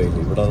ഉണ്ട് മൊബൈലിൽ,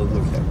 ഇവിടെ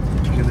അതൊന്നുമില്ല.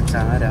 പക്ഷേ ഇത്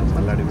ചാരാം,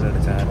 നല്ല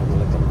അടിപൊളിയായിട്ട് ചാരാം,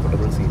 നല്ല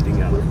കംഫർട്ടബിൾ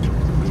സീറ്റിംഗ് ആണ്.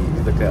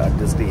 ഇതൊക്കെ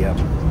അഡ്ജസ്റ്റ് ചെയ്യാം.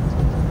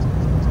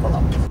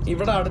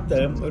 ഇവിടെ അടുത്ത്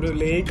ഒരു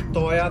ലേക്ക്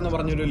തോയ എന്ന്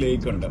പറഞ്ഞൊരു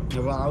ലേക്ക് ഉണ്ട്.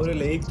 അപ്പോൾ ആ ഒരു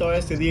ലേക്ക് തോയ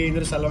സ്ഥിതി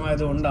ചെയ്യുന്നൊരു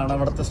സ്ഥലമായതുകൊണ്ടാണ്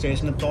അവിടുത്തെ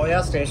സ്റ്റേഷന് തോയ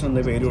സ്റ്റേഷൻ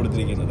എന്ന് പേര്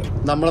കൊടുത്തിരിക്കുന്നത്.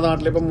 നമ്മുടെ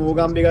നാട്ടിലിപ്പോൾ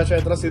മൂകാംബിക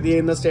ക്ഷേത്രം സ്ഥിതി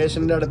ചെയ്യുന്ന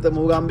സ്റ്റേഷന്റെ അടുത്ത്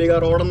മൂകാംബിക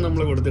റോഡെന്ന്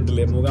നമ്മൾ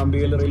കൊടുത്തിട്ടില്ലേ.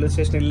 മൂകാംബികയിൽ റെയിൽവേ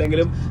സ്റ്റേഷൻ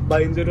ഇല്ലെങ്കിലും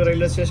ബൈന്ദൂർ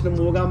റെയിൽവേ സ്റ്റേഷന്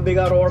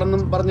മൂകാംബിക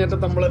റോഡെന്നും പറഞ്ഞിട്ട്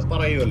നമ്മൾ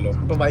പറയുമല്ലോ.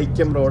 ഇപ്പോൾ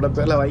വൈക്കം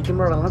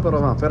റോഡാണ്,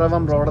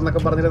 പിറവം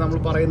റോഡെന്നൊക്കെ പറഞ്ഞിട്ട്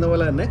നമ്മൾ പറയുന്ന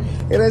പോലെ തന്നെ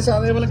ഏകദേശം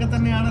അതേപോലൊക്കെ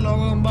തന്നെയാണ്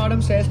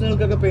ലോകമെമ്പാടും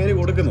സ്റ്റേഷനുകൾക്കൊക്കെ പേര്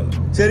കൊടുക്കുന്നത്.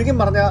 ശരിക്കും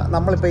പറഞ്ഞാൽ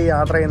നമ്മളിപ്പോൾ ഈ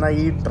യാത്ര ചെയ്യുന്ന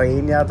ഈ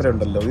ട്രെയിൻ യാത്ര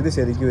ഉണ്ടല്ലോ, ഇത്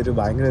ശരിക്കും ഒരു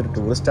ഭയങ്കര ഒരു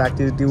ടൂറിസ്റ്റ്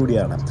ആക്ടിവിറ്റി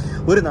കൂടിയാണ്.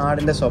 ഒരു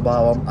നാടിൻ്റെ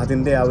സ്വഭാവം,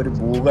 അതിൻ്റെ ആ ഒരു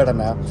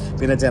ഭൂഘടന,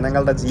 പിന്നെ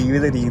ജനങ്ങളുടെ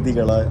ജീവിത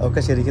രീതികൾ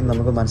ഒക്കെ ശരിക്കും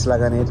നമുക്ക്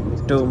മനസ്സിലാക്കാൻ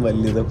ഏറ്റവും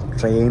വലിയത്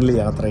ട്രെയിനിൽ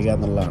യാത്ര ചെയ്യുക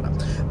എന്നുള്ളതാണ്.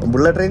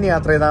 ബുള്ളറ്റ് ട്രെയിൻ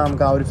യാത്ര ചെയ്താൽ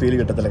നമുക്ക് ആ ഒരു ഫീൽ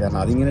കിട്ടത്തില്ല. കാരണം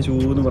അതിങ്ങനെ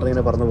ചൂന്ന്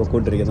പറഞ്ഞിങ്ങനെ പറന്ന്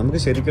പോയിക്കൊണ്ടിരിക്കുക.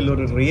 നമുക്ക് ശരിക്കും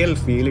ഒരു റിയൽ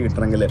ഫീൽ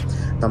കിട്ടണമെങ്കിൽ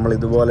നമ്മൾ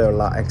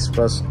ഇതുപോലെയുള്ള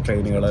എക്സ്പ്രസ്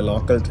ട്രെയിനുകൾ,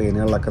 ലോക്കൽ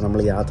ട്രെയിനുകളിലൊക്കെ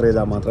നമ്മൾ യാത്ര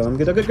ചെയ്താൽ മാത്രമേ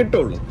നമുക്ക് ഇതൊക്കെ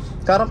കിട്ടുള്ളൂ.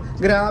 കാരണം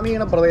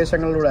ഗ്രാമീണ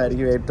പ്രദേശങ്ങളിലൂടെ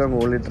ആയിരിക്കും ഏറ്റവും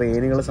കൂടുതൽ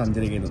ട്രെയിനുകൾ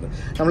സഞ്ചരിക്കുന്നത്.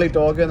 നമ്മൾ ഈ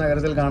ടോക്കിയോ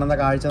നഗരത്തിൽ കാണുന്ന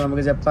കാഴ്ച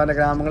നമുക്ക് ജപ്പാന്റെ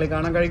ഗ്രാമങ്ങളിൽ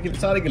കാണാൻ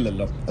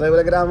സാധിക്കില്ലല്ലോ.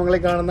 അതേപോലെ ഗ്രാമങ്ങളിൽ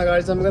കാണുന്ന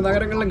കാഴ്ച നമുക്ക്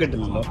നഗരങ്ങളിലും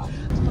കിട്ടില്ലല്ലോ.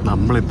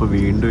 നമ്മളിപ്പോൾ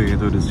വീണ്ടും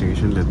ഏതൊരു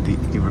സ്റ്റേഷനിലെത്തി.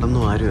 ഇവിടെ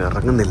നിന്നും ആരും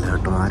ഇറങ്ങുന്നില്ല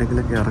കേട്ടോ.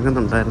 ആരെങ്കിലുമൊക്കെ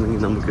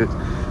ഇറങ്ങുന്നുണ്ടായിരുന്നെങ്കിൽ നമുക്ക്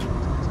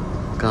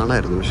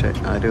കാണാമായിരുന്നു, പക്ഷെ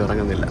ആരും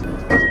ഇറങ്ങുന്നില്ല.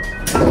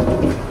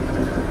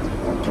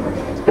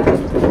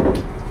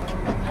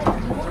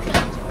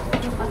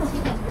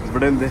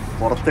 ഇവിടെ എന്ത്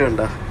പുറത്ത്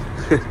കണ്ട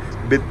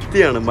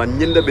ഭിത്തിയാണ്,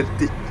 മഞ്ഞിൻ്റെ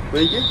ഭിത്തി.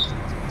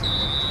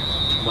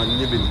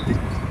 മഞ്ഞ് ഭിത്തി.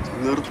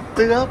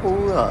 നിർത്തുക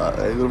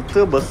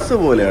ബസ്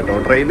പോലെ കേട്ടോ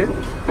ട്രെയിന്.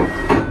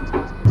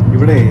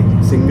 ഇവിടെ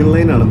സിംഗിൾ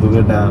ലൈൻ ആണ് തോന്നുന്നു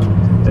കേട്ടാ.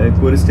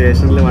 ഒരു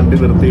സ്റ്റേഷനിൽ വണ്ടി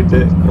നിർത്തിയിട്ട്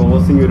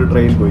ക്രോസിങ് ഒരു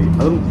ട്രെയിൻ പോയി.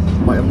 അതും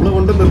നമ്മൾ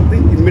കൊണ്ട് നിർത്തി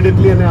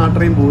ഇമ്മീഡിയറ്റ്ലി തന്നെ ആ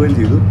ട്രെയിൻ പോവുകയും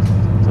ചെയ്തു.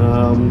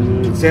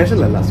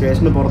 സ്റ്റേഷനിലല്ല,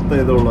 സ്റ്റേഷന് പുറത്ത്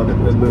ഏതുള്ളത്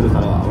എന്നൊരു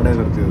സ്ഥലമാണ് അവിടെ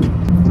നിർത്തിയത്.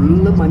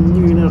 ഫുള്ള് മഞ്ഞ്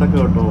വീണ്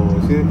കിടക്കുക കേട്ടോ.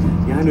 പക്ഷേ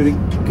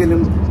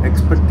ഞാനൊരിക്കലും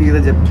എക്സ്പെക്ട് ചെയ്ത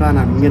ജപ്പാൻ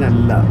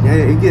അങ്ങനല്ല.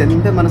 എനിക്ക്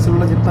എൻ്റെ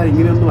മനസ്സിലുള്ള ജപ്പാൻ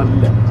ഇങ്ങനെയൊന്നും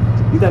അല്ല.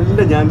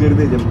 ഇതല്ല ഞാൻ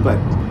കരുതിയ ജപ്പാൻ.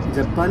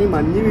 ജപ്പാനിൽ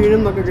മഞ്ഞ്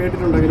വീഴുന്നൊക്കെ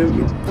കേട്ടിട്ടുണ്ടെങ്കിലും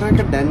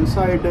ഇത്രയൊക്കെ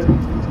ഡെൻസായിട്ട്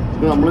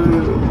നമ്മൾ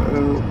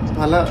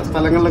പല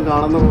സ്ഥലങ്ങളിലും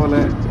കാണുന്ന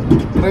പോലെ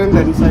ഇത്രയും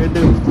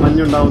ഡെൻസായിട്ട്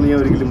മഞ്ഞുണ്ടാവുമെന്ന് ഞാൻ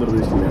ഒരിക്കലും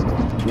പ്രതീക്ഷിച്ചില്ല കേട്ടോ.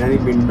 ഞാൻ ഈ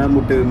മിണ്ടാൻ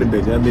മുട്ടി നിന്നിട്ട്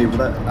ഞാൻ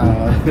ഇവിടെ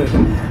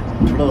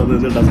വന്ന്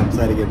നിന്നിട്ടാണ്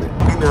സംസാരിക്കുന്നത്.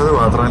 പിന്നെ അത്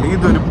മാത്രമല്ല,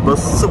 ഇതൊരു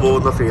ബസ്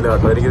പോകുന്ന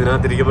ഫീലാട്ടോ എനിക്ക്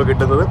ഇതിനകത്ത് ഇരിക്കുമ്പോൾ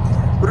കിട്ടുന്നത്.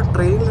 ഒരു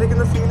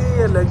ട്രെയിനിലിരിക്കുന്ന ഫീൽ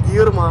ചെയ്യല്ല,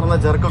 ഗിയർ മാറുന്ന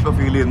ജർക്കൊക്കെ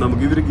ഫീൽ ചെയ്യും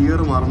നമുക്ക്. ഇവർ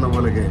ഗിയർ മാറുന്ന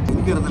പോലെയൊക്കെ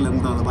എനിക്കറിയത്തില്ല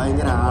എന്താണ്,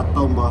 ഭയങ്കര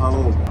ആട്ടവും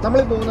ബഹളവും.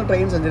 നമ്മളീ പോകുന്ന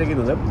ട്രെയിൻ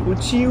സഞ്ചരിക്കുന്നത്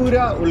ഉച്ചിയൂര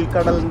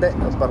ഉൾക്കടലിന്റെ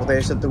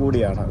പ്രദേശത്ത്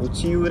കൂടിയാണ്.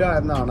 ഉച്ചിയൂര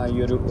എന്നാണ് ഈ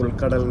ഒരു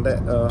ഉൾക്കടലിന്റെ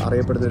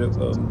അറിയപ്പെടുന്ന ഒരു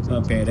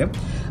പേര്.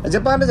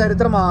 ജപ്പാന്റെ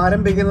ചരിത്രം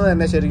ആരംഭിക്കുന്നത്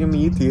തന്നെ ശരിക്കും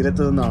ഈ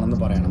തീരത്ത് നിന്നാണെന്ന്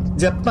പറയണം.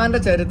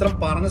 ജപ്പാന്റെ ചരിത്രം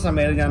പറഞ്ഞ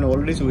സമയത്ത് ഞാൻ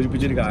ഓൾറെഡി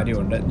സൂചിപ്പിച്ചൊരു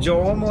കാര്യമുണ്ട്,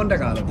 ജോമോന്റെ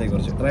കാലത്തെ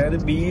കുറിച്ച്. അതായത്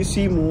BC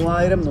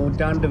 3000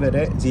 നൂറ്റാണ്ട്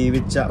വരെ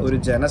ജീവിച്ച ഒരു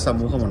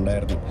ജനസമൂഹം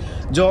ഉണ്ടായിരുന്നു.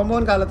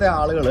 ജോമോൻ കാലത്തെ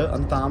ആളുകൾ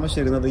അന്ന്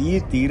താമസിച്ചിരുന്നത് ഈ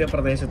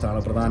തീരപ്രദേശത്താണ്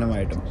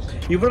പ്രധാനമായിട്ടും.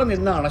 ഇവിടെ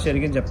നിന്നാണ്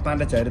ശരിക്കും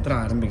ജപ്പാന്റെ ചരിത്രം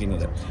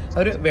ആരംഭിക്കുന്നത്.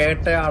 അവർ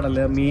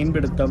വേട്ടയാടല്,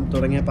 മീൻപിടുത്തം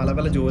തുടങ്ങിയ പല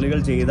പല ജോലികൾ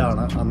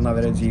ചെയ്താണ് അന്ന്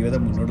അവരെ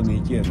ജീവിതം മുന്നോട്ട്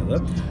നീക്കിയിരുന്നത്.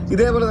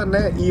 ഇതേപോലെ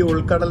തന്നെ ഈ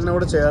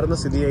ഉൾക്കടലിനോട് ചേർന്ന്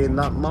സ്ഥിതി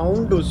ചെയ്യുന്ന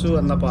മൗണ്ട് ഉസു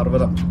എന്ന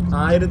പർവ്വതം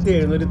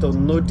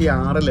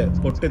 1796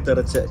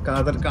 പൊട്ടിത്തെറിച്ച്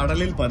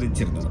കടലിൽ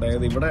പതിച്ചിരുന്നു.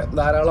 അതായത് ഇവിടെ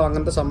ധാരാളം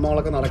അങ്ങനത്തെ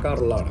സംഭവങ്ങളൊക്കെ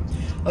നടക്കാറുള്ളതാണ്.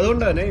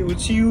 അതുകൊണ്ട് തന്നെ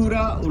ഉച്ചിയൂര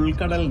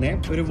ഉൾക്കടലിനെ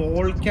ഒരു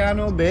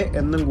വോൾക്കാനോ ബേ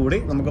എന്നും കൂടി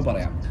നമുക്ക്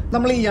പറയാം.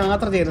 നമ്മൾ ഈ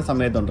യാത്ര ചെയ്യുന്ന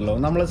സമയത്തുണ്ടല്ലോ,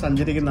 നമ്മൾ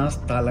സഞ്ചരിക്കുന്ന ആ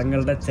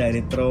സ്ഥലങ്ങളുടെ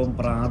ചരിത്രവും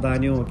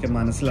പ്രാധാന്യവും ഒക്കെ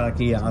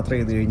മനസ്സിലാക്കി യാത്ര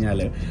ചെയ്ത് കഴിഞ്ഞാൽ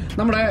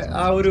നമ്മുടെ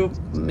ആ ഒരു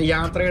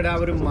യാത്രയുടെ ആ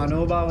ഒരു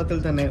മനോഭാവത്തിൽ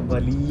തന്നെ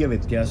വലിയ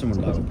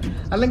വ്യത്യാസമുണ്ടാകും.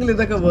 അല്ലെങ്കിൽ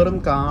ഇതൊക്കെ വെറും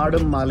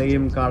കാടും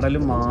മലയും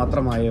കടലും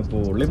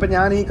മാത്രമായപ്പോൾ, ഇപ്പം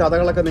ഞാൻ ഈ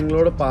കഥകളൊക്കെ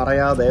നിങ്ങളോട്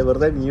പറയാതെ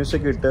വെറുതെ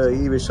മ്യൂസിക് ഇട്ട്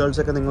ഈ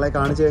വിഷ്വൽസ് ഒക്കെ നിങ്ങളെ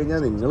കാണിച്ചു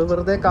കഴിഞ്ഞാൽ നിങ്ങൾ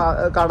വെറുതെ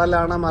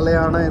കടലാണ്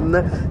മലയാണ്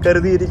എന്ന്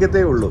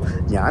കരുതിയിരിക്കത്തേ ഉള്ളൂ.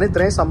 ഞാൻ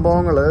ഇത്രയും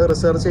സംഭവങ്ങൾ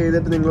റിസർച്ച്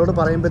ചെയ്തിട്ട് നിങ്ങളോട്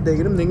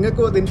പറയുമ്പോഴത്തേക്കിനും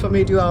നിങ്ങൾക്കും അത്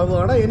ഇൻഫർമേറ്റീവ്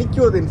ആവുകയാണ്,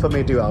 എനിക്കും അത്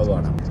ഇൻഫർമേറ്റീവ്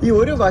ആവുകയാണ്. ഈ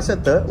ഒരു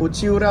വശത്ത്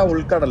ഉച്ചിയൂര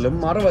ഉൾക്കടലും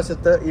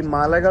മറുവശത്ത് ഈ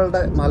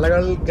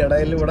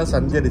മലകൾക്കിടയിലൂടെ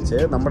സഞ്ചരിച്ച്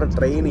നമ്മുടെ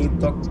ട്രെയിൻ ഈ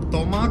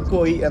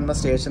തൊമാക്കോയി എന്ന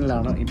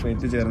സ്റ്റേഷനിലാണ് ഇപ്പോൾ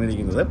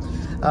എത്തിച്ചേർന്നിരിക്കുന്നത്.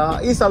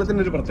 ഈ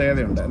സ്ഥലത്തിനൊരു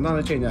പ്രത്യേകതയുണ്ട്.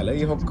 എന്താണെന്ന് വെച്ച് കഴിഞ്ഞാൽ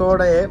ഈ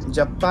ഹൊക്കോഡയെ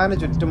ജപ്പാന്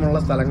ചുറ്റുമുള്ള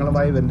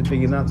സ്ഥലങ്ങളുമായി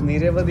ബന്ധിപ്പിക്കുന്ന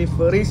നിരവധി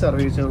ഫെറി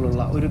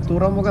സർവീസുകളുള്ള ഒരു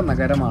തുറമുഖ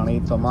നഗരമാണ് ഈ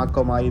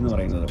തൊമാക്കോമായി എന്ന്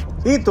പറയുന്നത്.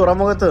 ഈ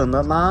തുറമുഖത്ത്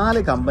നിന്ന്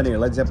 4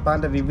 കമ്പനികൾ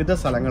ജപ്പാന്റെ വിവിധ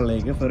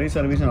സ്ഥലങ്ങളിലേക്ക് ഫെറി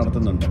സർവീസ്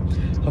നടത്തുന്നുണ്ട്.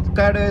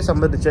 ഹൊക്കൈഡോയെ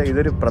സംബന്ധിച്ച്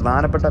ഇതൊരു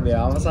പ്രധാനപ്പെട്ട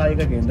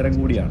വ്യാവസായിക കേന്ദ്രം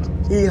കൂടിയാണ്.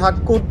 ഈ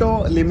ഹക്കൂട്ടോ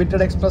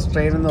ലിമിറ്റഡ് എക്സ്പ്രസ്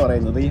ട്രെയിൻ എന്ന്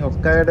പറയുന്നത് ഈ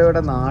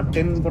ഹൊക്കൈഡോയുടെ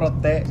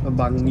നാട്ടിൻപുറത്തെ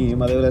ഭംഗിയും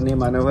അതുപോലെ തന്നെ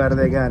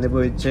മനോഹാരിതയൊക്കെ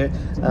അനുഭവിച്ച്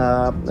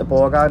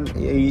പോകാൻ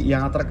ഈ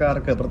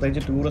യാത്രക്കാർക്ക്,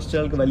 പ്രത്യേകിച്ച്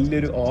ടൂറിസ്റ്റുകൾക്ക്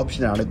വലിയൊരു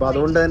ഓപ്ഷനാണ്. ഇപ്പോൾ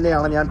അതുകൊണ്ട്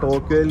തന്നെയാണ് ഞാൻ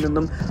ടോക്കിയോയിൽ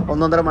നിന്നും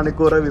 1.5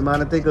 മണിക്കൂർ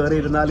വിമാനത്തിൽ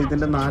കയറിയിരുന്നാൽ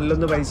ഇതിൻ്റെ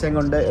 4-1 പൈസയും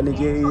കൊണ്ട്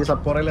എനിക്ക് ഈ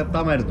സപ്പോറയിൽ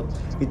എത്താമായിരുന്നു.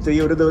 ഈ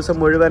ഒരു ദിവസം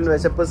മുഴുവൻ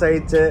വിശപ്പ്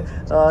സഹിച്ച്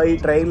ഈ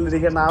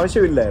ട്രെയിനിലിരിക്കേണ്ട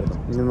ആവശ്യമില്ലായിരുന്നു.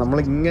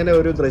 നമ്മളിങ്ങനെ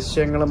ഒരു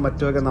ദൃശ്യങ്ങളും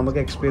മറ്റുമൊക്കെ നമുക്ക്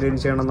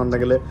എക്സ്പീരിയൻസ്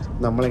ചെയ്യണമെന്നുണ്ടെങ്കിൽ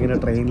നമ്മളിങ്ങനെ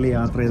ട്രെയിനിൽ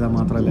യാത്ര ചെയ്താൽ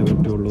മാത്രമല്ലേ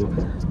പറ്റുള്ളൂ.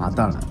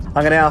 അതാണ്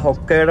അങ്ങനെ ആ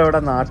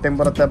ഹൊക്കൈഡോയുടെ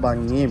നാട്ടിൻപുറത്തെ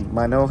ഭംഗിയും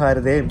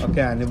മനോഹാരിതയും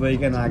ഒക്കെ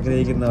അനുഭവിക്കാൻ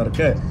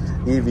ആഗ്രഹിക്കുന്നവർക്ക്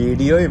ഈ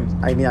വീഡിയോയും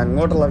ഇനി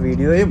അങ്ങോട്ടുള്ള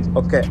വീഡിയോയും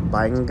ഒക്കെ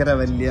ഭയങ്കര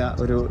വലിയ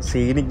ഒരു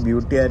സീനിക്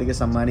ബ്യൂട്ടി ആയിരിക്കും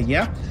സമ്മാനിക്കുക.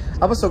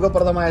 അപ്പോൾ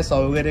സുഖപ്രദമായ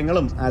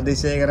സൗകര്യങ്ങളും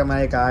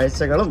അതിശയകരമായ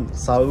കാഴ്ചകളും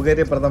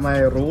സൗകര്യപ്രദമായ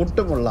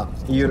റൂട്ടുമുള്ള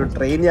ഈ ഒരു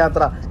ട്രെയിൻ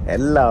യാത്ര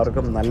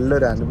എല്ലാവർക്കും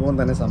നല്ലൊരു അനുഭവം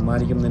തന്നെ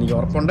സമ്മാനിക്കുമെന്ന് എനിക്ക്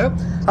ഉറപ്പുണ്ട്.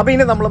 അപ്പോൾ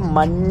ഇനി നമ്മൾ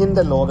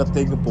മഞ്ഞിൻ്റെ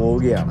ലോകത്തേക്ക്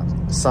പോവുകയാണ്,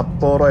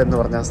 സപ്പോറോ എന്ന്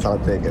പറഞ്ഞ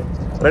സ്ഥലത്തേക്ക്.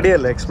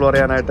 റെഡിയല്ലേ എക്സ്പ്ലോർ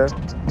ചെയ്യാനായിട്ട്?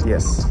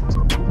 യെസ്.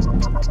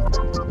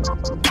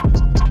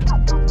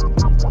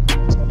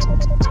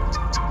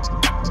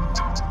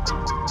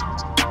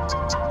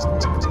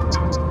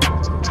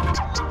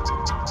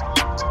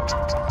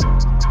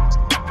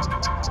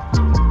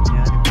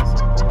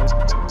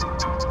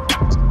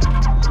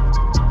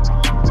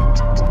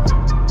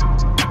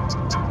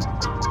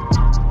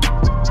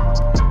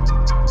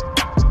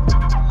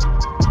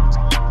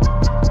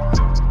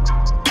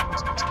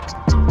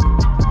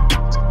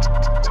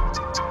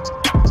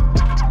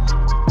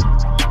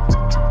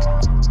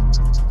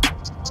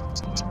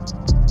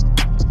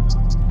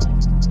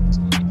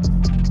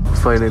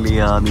 ഫൈനലി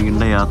ആ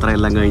നീണ്ട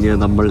യാത്രയെല്ലാം കഴിഞ്ഞ്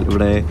നമ്മൾ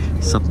ഇവിടെ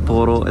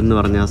സപ്പോറോ എന്ന്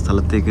പറഞ്ഞ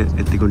സ്ഥലത്തേക്ക്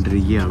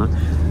എത്തിക്കൊണ്ടിരിക്കുകയാണ്.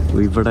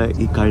 ഇവിടെ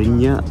ഈ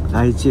കഴിഞ്ഞ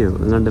ആഴ്ചയോ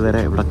എങ്ങാണ്ട്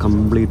വരെ ഇവിടെ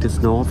കംപ്ലീറ്റ്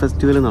സ്നോ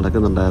ഫെസ്റ്റിവൽ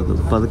നടക്കുന്നുണ്ടായിരുന്നു.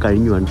 അപ്പോൾ അത്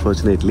കഴിഞ്ഞു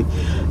അൺഫോർച്ചുനേറ്റ്ലി.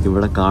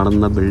 ഇവിടെ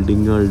കാണുന്ന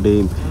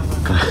ബിൽഡിങ്ങുകളുടെയും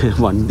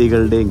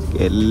വണ്ടികളുടെയും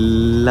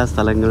എല്ലാ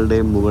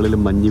സ്ഥലങ്ങളുടെയും മുകളിൽ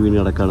മഞ്ഞ് വീണ്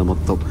കിടക്കുകയാണ്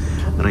മൊത്തം.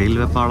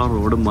 റെയിൽവേ പാളം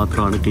റോഡും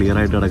മാത്രമാണ് ക്ലിയർ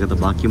ആയിട്ട് കിടക്കുന്നത്,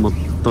 ബാക്കി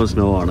മൊത്തം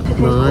സ്നോ ആണ്.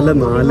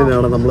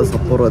 4:04 നമ്മൾ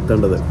സപ്പോറോ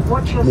എത്തേണ്ടത്.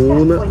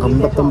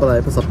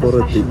 3:59 സപ്പോറോ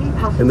എത്തി.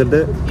 എന്നിട്ട്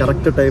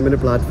കറക്റ്റ് ടൈമിന്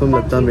പ്ലാറ്റ്ഫോമിൽ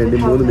എത്താൻ വേണ്ടി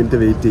 3 മിനിറ്റ്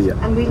വെയിറ്റ്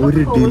ചെയ്യുക.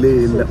 ഒരു ഡിലേ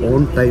ഇല്ല.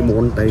 On time.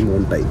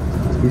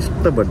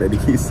 ഇഷ്ടപ്പെട്ടു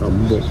എനിക്ക് ഈ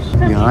സംഭവം.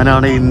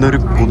 ഞാനാണ് ഇന്നൊരു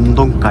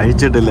കുന്തും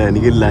കഴിച്ചിട്ടില്ല.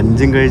 എനിക്ക്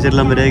ലഞ്ചും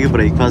കഴിച്ചിട്ടില്ല, മര്യാദയ്ക്ക്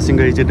ബ്രേക്ക്ഫാസ്റ്റും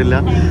കഴിച്ചിട്ടില്ല,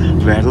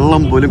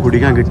 വെള്ളം പോലും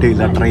കുടിക്കാൻ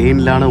കിട്ടിയില്ല.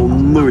 ട്രെയിനിലാണ്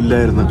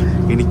ഒന്നുമില്ലായിരുന്നു.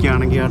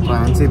 എനിക്കാണെങ്കിൽ ആ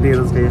ട്രാൻസിറ്റ്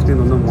ചെയ്ത സ്റ്റേഷനിൽ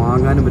നിന്നൊന്നും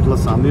വാങ്ങാനും പറ്റുള്ള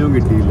സമയവും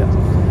കിട്ടിയില്ല.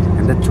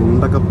 എൻ്റെ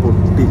ചുണ്ടൊക്കെ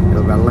പൊട്ടി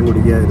വെള്ളം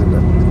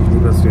കുടിക്കാതിരുന്നത്.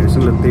 ഇപ്പോൾ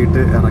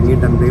സ്റ്റേഷനിലെത്തിയിട്ട്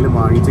ഇറങ്ങിയിട്ട് എന്തെങ്കിലും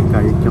വാങ്ങിച്ച്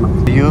കഴിക്കണം.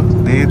 അയ്യോ,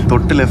 ദേ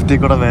തൊട്ട് ലെഫ്റ്റിൽ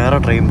കൂടെ വേറെ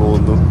ട്രെയിൻ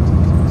പോകുന്നു.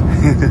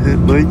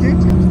 നോക്കി,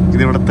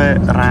 ഇതിവിടുത്തെ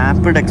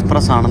റാപ്പിഡ്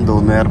എക്സ്പ്രസ് ആണെന്ന്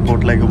തോന്നുന്നു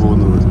എയർപോർട്ടിലേക്ക്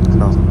പോകുന്നത്.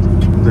 ഉണ്ടോ?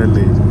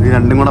 ഇതല്ലേ, ഇത്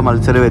രണ്ടും കൂടെ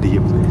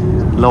മത്സരമായിരിക്കും.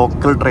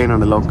 ലോക്കൽ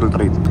ട്രെയിനാണ്, ലോക്കൽ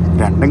ട്രെയിൻ.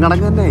 രണ്ടും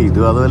കണക്ക് തന്നെ.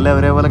 ഇതും അതുമല്ല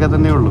ഒരേപോലൊക്കെ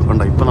തന്നെ ഉള്ളൂ.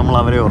 ഉണ്ടോ? ഇപ്പം നമ്മൾ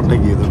അവരെ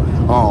ഓവർടേക്ക് ചെയ്തു.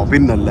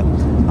 പിന്നല്ല,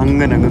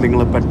 അങ്ങനെ അങ്ങ്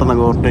നിങ്ങൾ പെട്ടെന്ന്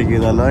അങ്ങ് ഓവർടേക്ക്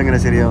ചെയ്താൽ അതെങ്ങനെ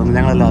ശരിയാവുന്നു?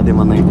 ഞങ്ങളെല്ലാം ആദ്യം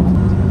വന്നേ,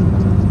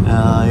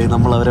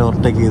 നമ്മളവരെ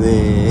ഓവർടേക്ക് ചെയ്തേ.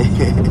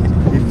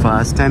 ഈ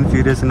ഫാസ്റ്റ് ആൻഡ്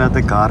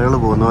ഫ്യൂരിയസിനകത്ത് കാറുകൾ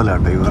പോകുന്ന പോലെ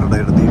ആട്ടോ ഇവരുടെ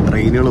അടുത്ത് ഈ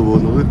ട്രെയിനുകൾ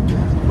പോകുന്നത്.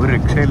 ഒരു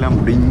രക്ഷയില്ല,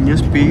 മുടിഞ്ഞ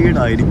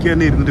സ്പീഡാണ്. എനിക്ക്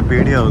തന്നെ ഇരുന്നിട്ട്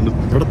പേടിയാവുന്നു.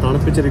 ഇവിടെ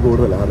തണുപ്പിച്ചിരി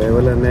കൂടുതലാണ്.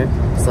 അതേപോലെ തന്നെ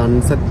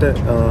സൺസെറ്റ്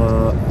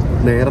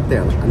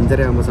നേരത്തെയാണ്,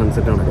 5:30 ആകുമ്പോൾ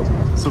സൺസെറ്റ് നടക്കും.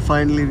 So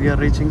finally we R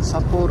reaching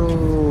സപ്പോറോ.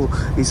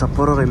 ഈ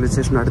സപ്പോറോ റെയിൽവേ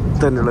സ്റ്റേഷൻ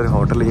അടുത്ത് തന്നെയുള്ള ഒരു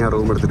ഹോട്ടലിൽ ഞാൻ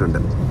റൂം എടുത്തിട്ടുണ്ട്.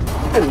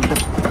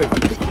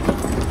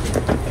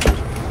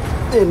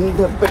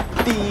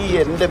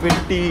 എൻ്റെ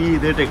പെട്ടി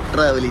ഇത് ടെക്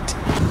ട്രാവലിറ്റ്.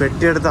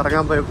 പെട്ടി എടുത്ത്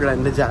ഇറങ്ങാൻ പോയപ്പോഴാണ്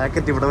എൻ്റെ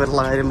ജാക്കറ്റ് ഇവിടെ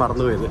വരെയുള്ള കാര്യം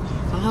മറന്നുപോയത്.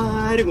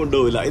 ആരും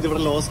കൊണ്ടുപോകില്ല.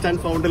 ഇതിവിടെ ലോസ്റ്റ്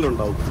ആൻഡ്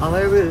ഫൗണ്ടിലുണ്ടാവും.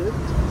 അതായത്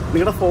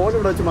നിങ്ങളുടെ ഫോൺ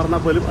ഇവിടെ വെച്ച്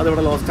മറന്നാൽ പോലും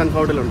അതിവിടെ ലോസ്റ്റ് ആൻഡ്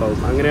ഫൗണ്ടിലുണ്ടാവും.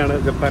 അങ്ങനെയാണ്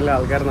ജപ്പാനിലെ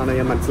ആൾക്കാരെന്നാണ്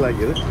ഞാൻ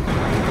മനസ്സിലാക്കിയത്.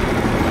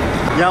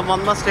 ഞാൻ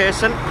വന്ന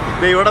സ്റ്റേഷൻ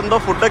ഇവിടെ എന്തോ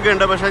ഫുഡൊക്കെ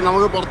ഉണ്ട്, പക്ഷേ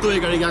നമുക്ക് പുറത്തു പോയി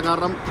കഴിക്കാം.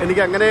 കാരണം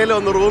എനിക്ക് എങ്ങനെയാലും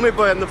ഒന്ന് റൂമിൽ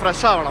പോയി ഒന്ന്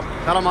ഫ്രഷ് ആവണം.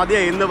 കാരണം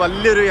മതിയായി, ഇന്ന്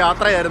വലിയൊരു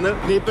യാത്രയായിരുന്നു.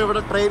 ഇനിയിപ്പോൾ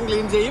ഇവിടെ ട്രെയിൻ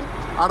ക്ലീൻ ചെയ്യും,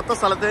 അടുത്ത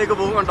സ്ഥലത്തേക്ക്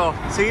പോകും. കണ്ടോ,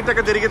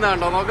 സീറ്റൊക്കെ തിരിക്കുന്ന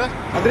കണ്ടോ? നമുക്ക്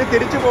അതിന്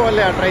തിരിച്ചു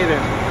പോവല്ലേ ആ ട്രെയിന്.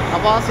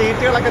 അപ്പോൾ ആ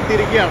സീറ്റുകളൊക്കെ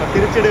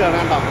തിരിച്ചിടുകയാണ്.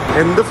 കണ്ടോ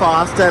എന്ത്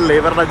ഫാസ്റ്റ് അല്ലേ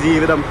ഇവരുടെ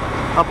ജീവിതം.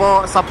 അപ്പോൾ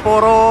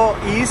സപ്പോറോ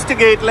ഈസ്റ്റ്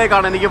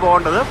ഗേറ്റിലേക്കാണ് എനിക്ക്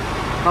പോകേണ്ടത്.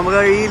 നമുക്ക്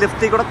ഈ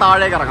ലിഫ്റ്റിൽ കൂടെ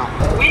താഴേക്ക് ഇറങ്ങാം.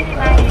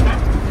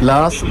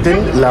 Last in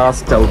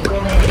last out.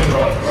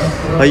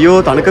 അയ്യോ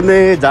തണുക്കുന്നേ,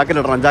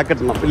 ജാക്കറ്റ്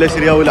ഇടണം. ഇല്ല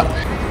ശരിയാവൂല.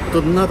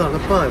 തിന്ന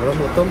തണുപ്പാ. ഇവിടെ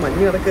മൊത്തം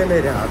മഞ്ഞ് കിടക്കല്ലേ.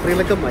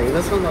 രാത്രിയിലൊക്കെ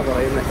മൈനസ് എന്നാ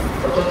പറയുന്നത്.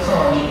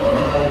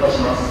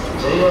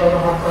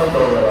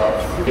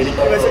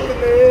 എനിക്ക്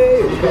വിശക്കുന്നേ.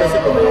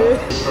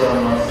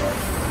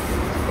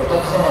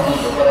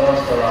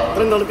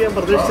 ഇത്രയും തണുപ്പ് ഞാൻ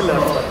പ്രതീക്ഷിച്ചില്ല.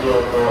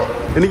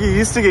 എനിക്ക്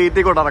ഈസ്റ്റ്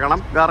ഗേറ്റിൽ കൂടെ ഇറങ്ങണം.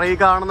 കാരണം ഈ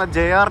കാണുന്ന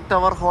JR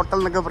ടവർ ഹോട്ടൽ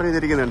എന്നൊക്കെ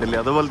പറഞ്ഞിരിക്കുന്നുണ്ടല്ലേ,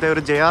 അതുപോലത്തെ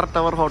ഒരു JR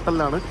ടവർ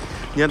ഹോട്ടലിലാണ്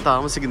ഞാൻ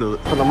താമസിക്കുന്നത്.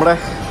 അപ്പം നമ്മുടെ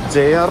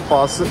JR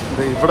പാസ്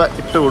ഇവിടെ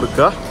ഇട്ട്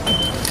കൊടുക്കുക.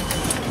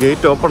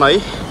 ഗേറ്റ് ഓപ്പണായി,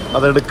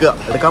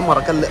 എടുക്കാൻ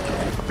മറക്കല്ലേ.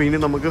 അപ്പോൾ ഇനി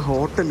നമുക്ക്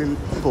ഹോട്ടലിൽ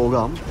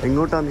പോകാം.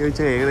 എങ്ങോട്ടാണെന്ന്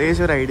ചോദിച്ചാൽ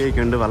ഏകദേശം ഒരു ഐഡിയ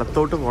ഒക്കെ ഉണ്ട്.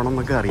 വലത്തോട്ട് പോകണം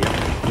എന്നൊക്കെ അറിയാം.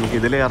 നമുക്ക്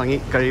ഇതിൽ ഇറങ്ങി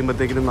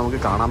കഴിയുമ്പോഴത്തേക്കിനും നമുക്ക്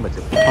കാണാൻ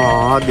പറ്റും.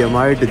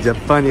 ആദ്യമായിട്ട്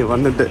ജപ്പാനിൽ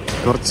വന്നിട്ട്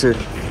കുറച്ച്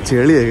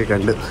ചെളിയൊക്കെ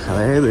കണ്ട്.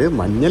 അതായത്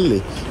മഞ്ഞല്ലേ,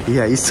 ഈ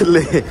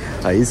ഐസല്ലേ,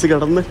 ഐസ്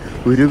കടന്ന്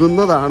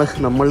ഉരുകുന്നതാണ്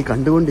നമ്മൾ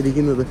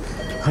കണ്ടുകൊണ്ടിരിക്കുന്നത്.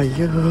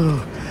 അയ്യോ,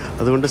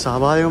 അതുകൊണ്ട്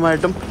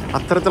സ്വാഭാവികമായിട്ടും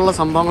അത്തരത്തിലുള്ള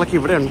സംഭവങ്ങളൊക്കെ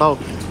ഇവിടെ ഉണ്ടാവും.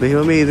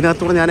 ദൈവമേ,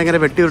 ഇതിനകത്തൂടെ ഞാനെങ്ങനെ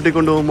പെട്ടി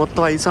ഉരുട്ടിക്കൊണ്ട് പോകും?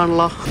 മൊത്തം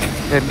ഐസാണല്ലോ.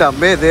 എൻ്റെ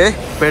അമ്മേ, ഇതേ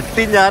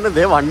പെട്ടി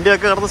ഞാനിതേ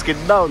വണ്ടിയൊക്കെ കിടന്ന്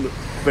സ്കിഡാവുന്നു.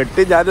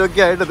 പെട്ടി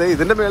ഞാനൊക്കെ ആയിട്ട്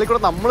ഇതിൻ്റെ മേളിൽ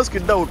കൂടെ നമ്മൾ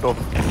സ്കിഡാവും കേട്ടോ.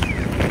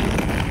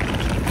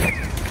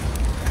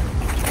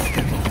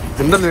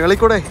 ഇതിൻ്റെ മേളിൽ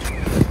കൂടെ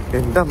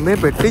എൻ്റെ അമ്മയെ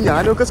പെട്ടി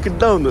ഞാനൊക്കെ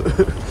സ്കിഡാവുന്നു.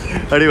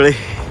 അടിപൊളി.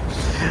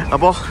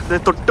 അപ്പോൾ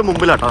തൊട്ട്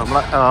മുമ്പിലാട്ടോ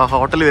നമ്മളെ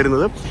ഹോട്ടൽ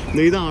വരുന്നത്.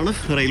 ഇതാണ്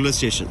റെയിൽവേ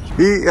സ്റ്റേഷൻ.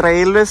 ഈ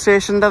റെയിൽവേ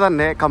സ്റ്റേഷൻ്റെ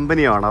തന്നെ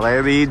കമ്പനിയാണ്,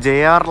 അതായത് ഈ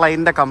JR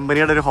ലൈനിൻ്റെ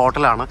കമ്പനിയുടെ ഒരു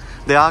ഹോട്ടലാണ്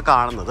ഇത് ആ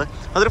കാണുന്നത്.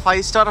 അതൊരു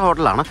 5 സ്റ്റാർ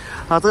ഹോട്ടലാണ്.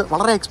 അത്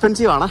വളരെ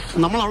എക്സ്പെൻസീവ് ആണ്.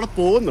 നമ്മളവിടെ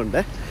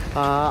പോകുന്നുണ്ട്.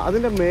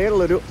 അതിൻ്റെ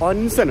മേളിലൊരു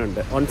ഒൻസൻ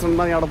ഉണ്ട്. ഒൻസൻ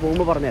എന്നാൽ ഞാൻ അവിടെ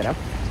പോകുമ്പോൾ പറഞ്ഞുതരാം,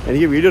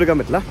 എനിക്ക് വീഡിയോ എടുക്കാൻ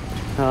പറ്റില്ല.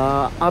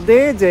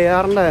 അതേ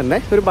JRൻ്റെ തന്നെ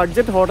ഒരു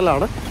ബഡ്ജറ്റ്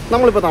ഹോട്ടലാണ്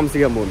നമ്മളിപ്പോൾ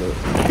താമസിക്കാൻ പോകുന്നത്.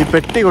 ഈ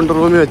പെട്ടി കൊണ്ട്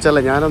റൂമിൽ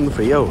വെച്ചാലേ ഞാനൊന്ന്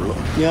ഫ്രീ ആവുള്ളൂ.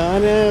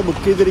 ഞാൻ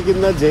ബുക്ക്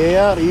ചെയ്തിരിക്കുന്ന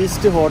JR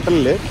ഈസ്റ്റ്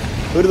ഹോട്ടലിൽ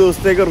ഒരു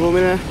ദിവസത്തേക്ക്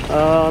റൂമിന്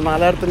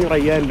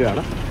 4500-5000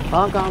 രൂപയാണ്.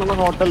 ആ കാണുന്ന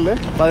ഹോട്ടലിൽ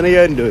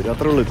 15000 രൂപ വരും.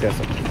 അത്രേ ഉള്ളൂ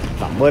വ്യത്യാസം.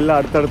 സംഭവമെല്ലാം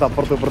അടുത്തടുത്ത്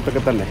അപ്പുറത്തും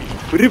ഇപ്പുറത്തൊക്കെ തന്നെ.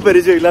 ഒരു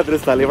പരിചയം ഇല്ലാത്തൊരു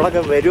സ്ഥലം.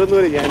 ഇവിടെയൊക്കെ വരുമെന്ന്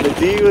പോലും ഞാൻ എൻ്റെ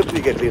ജീവിതത്തിൽ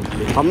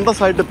കരുതിയിട്ടില്ല.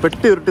 അന്തസ്സായിട്ട്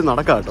പെട്ടി ഉരുട്ടി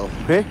നടക്കാം കേട്ടോ.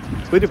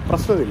 ഒരു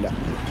പ്രശ്നമില്ല.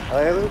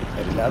 അതായത്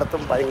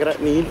എല്ലായിടത്തും ഭയങ്കര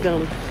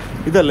നീറ്റാണ്.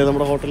 ഇതല്ലേ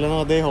നമ്മുടെ ഹോട്ടലാണ്.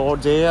 അതേ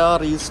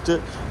JR ഈസ്റ്റ്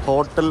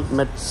ഹോട്ടൽ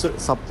മെറ്റ്സ്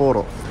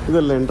സപ്പോറോ.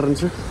 ഇതല്ലേ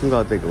എൻട്രൻസ്. നമുക്ക്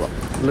അകത്തേക്ക് പോവാം.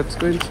 Let's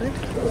go inside.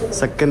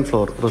 2nd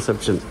floor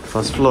reception,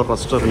 1st floor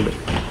restaurant,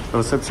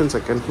 reception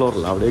 2nd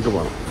ഫ്ലോറില്ല, അവിടേക്ക്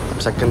പോകണം.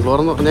 2nd ഫ്ലോർ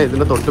എന്ന് പറഞ്ഞാൽ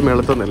ഇതിൻ്റെ തൊട്ട്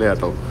മേളത്തെ നില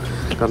കേട്ടോ.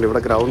 കാരണം ഇവിടെ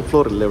ഗ്രൗണ്ട്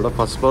ഫ്ലോർ ഇല്ല, ഇവിടെ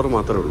 1st ഫ്ലോർ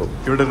മാത്രമേ ഉള്ളൂ.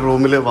 ഇവിടെ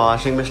റൂമിൽ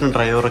വാഷിംഗ് മെഷീൻ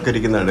ഡ്രൈവറൊക്കെ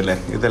ഇരിക്കുന്നുണ്ടല്ലേ.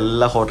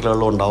 ഇതെല്ലാ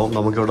ഹോട്ടലുകളിലും ഉണ്ടാവും.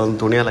 നമുക്ക് ഇവിടെ ഒന്ന്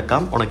തുണി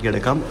അലക്കാം,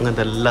 ഉണക്കിയെടുക്കാം.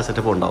 അങ്ങനത്തെ എല്ലാ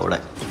സെറ്റപ്പും ഉണ്ടാവും ഇവിടെ.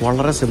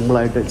 വളരെ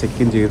സിമ്പിളായിട്ട്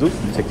ചെക്ക് ഇൻ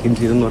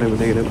ചെയ്തെന്ന്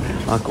പറയുമ്പോഴത്തേക്കും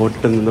ആ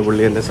കോട്ടിൽ നിന്ന്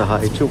പുള്ളി എന്നെ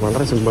സഹായിച്ചു.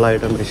 വളരെ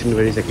സിമ്പിളായിട്ട് മെഷീൻ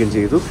വഴി ചെക്ക് ഇൻ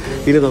ചെയ്തു.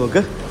 ഇനി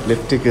നമുക്ക്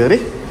ലിഫ്റ്റ് കയറി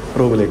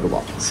റൂമിലേക്ക്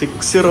പോകാം.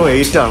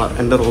 608 ആണ്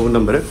എൻ്റെ റൂം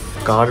നമ്പർ.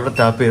 കാർഡിൽ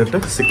ടാപ്പ് ചെയ്തിട്ട്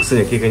 6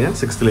 ഞെക്കി കഴിഞ്ഞാൽ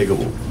 6ലേക്ക്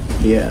പോകും.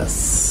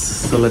 Yes,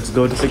 so let's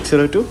go to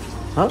 602.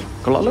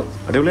 കൊള്ളാലോ,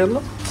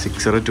 അടിപൊളിയാണല്ലോ.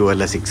 602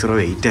 അല്ല,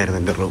 608 ആയിരുന്നു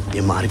എൻ്റെ റൂം.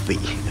 ഞാൻ മാറിപ്പോയി.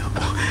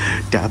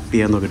 ടാപ്പ്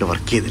ചെയ്യാൻ നോക്കിയിട്ട്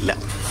വർക്ക് ചെയ്തില്ല.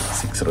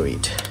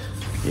 608.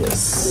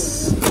 യെസ്,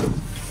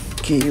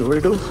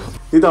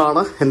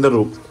 ഇതാണ് എൻ്റെ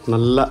റൂം.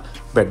 നല്ല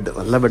ബെഡ്,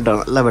 നല്ല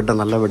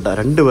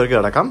ബെഡാണ്. 2 പേർക്ക്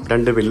കിടക്കാം.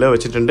 2 പില്ലോ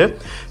വെച്ചിട്ടുണ്ട്.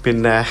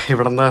 പിന്നെ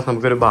ഇവിടെ നിന്ന്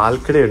നമുക്കൊരു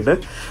ബാൽക്കണി ഉണ്ട്.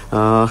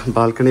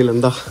 ബാൽക്കണിയിൽ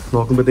എന്താ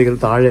നോക്കുമ്പോഴത്തേക്കും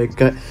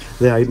താഴെയൊക്കെ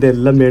അതിൻ്റെ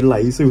എല്ലാം മേളിൽ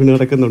ഐസ് വീണ്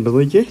കിടക്കുന്നുണ്ട്.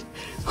 നോക്കിയേ,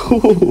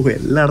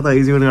 എല്ലായിടത്തും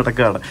ഐസ് വീണ്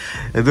കിടക്കുകയാണ്.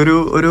 ഇതൊരു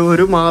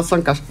ഒരു മാസം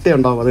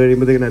കഷ്ടമുണ്ടാവും. അത്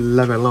കഴിയുമ്പോഴത്തേക്കും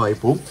എല്ലാം വെള്ളമായി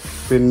പോവും.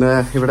 പിന്നെ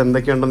ഇവിടെ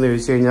എന്തൊക്കെയുണ്ടെന്ന്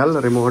ചോദിച്ചു കഴിഞ്ഞാൽ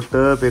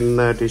റിമോട്ട്,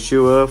 പിന്നെ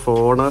ടിഷ്യൂ,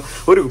 ഫോണ്,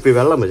 ഒരു കുപ്പി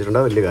വെള്ളം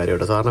വെച്ചിട്ടുണ്ട്. വലിയ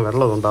കാര്യമായിട്ട്, സാധാരണ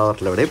വെള്ളമൊന്നും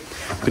ഉണ്ടാവാറില്ല ഇവിടെ.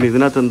 പിന്നെ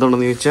ഇതിനകത്ത്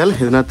എന്തുണ്ടെന്ന് ചോദിച്ചാൽ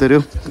ഇതിനകത്തൊരു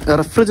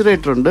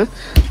റെഫ്രിജറേറ്റർ ഉണ്ട്.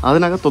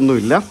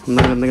 അതിനകത്തൊന്നുമില്ല.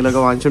 എന്നാൽ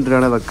എന്തെങ്കിലുമൊക്കെ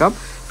വാങ്ങിച്ചുകൊണ്ടിരിക്കുകയാണെങ്കിൽ വെക്കാം.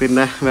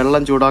 പിന്നെ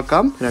വെള്ളം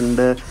ചൂടാക്കാം.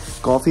 2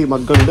 കോഫി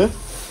മഗ്ഗുണ്ട്.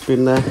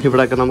 പിന്നെ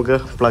ഇവിടെയൊക്കെ നമുക്ക്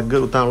പ്ലഗ്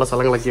കുത്താനുള്ള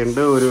സ്ഥലങ്ങളൊക്കെ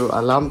ഉണ്ട്. ഒരു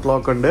അലാം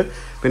ക്ലോക്ക് ഉണ്ട്.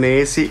 പിന്നെ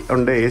AC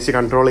ഉണ്ട്, AC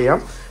കൺട്രോൾ ചെയ്യാം.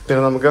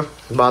 പിന്നെ നമുക്ക്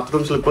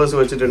ബാത്റൂം സ്ലിപ്പേഴ്സ്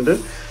വെച്ചിട്ടുണ്ട്.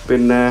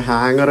 പിന്നെ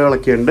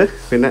ഹാങ്ങറുകളൊക്കെ ഉണ്ട്.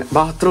 പിന്നെ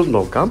ബാത്റൂം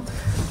നോക്കാം.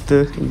 ഇത്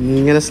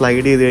ഇങ്ങനെ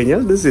സ്ലൈഡ് ചെയ്ത്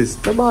കഴിഞ്ഞാൽ ദിസ് ഈസ്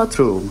ദ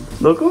ബാത്റൂം.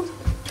 നോക്കൂ,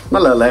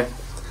 നല്ലതല്ലേ,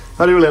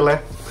 അടിപൊളിയല്ലേ.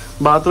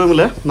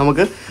 ബാത്റൂമിൽ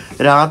നമുക്ക്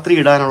രാത്രി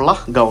ഇടാനുള്ള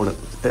ഗൗണ്,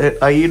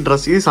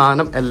 ഈ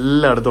സാധനം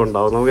എല്ലായിടത്തും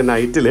ഉണ്ടാവും. നമുക്ക്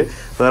നൈറ്റിൽ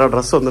വേറെ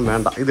ഡ്രസ്സൊന്നും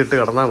വേണ്ട, ഇതിട്ട്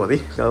കിടന്നാൽ മതി.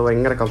 അത്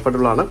ഭയങ്കര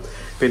കംഫർട്ടബിളാണ്.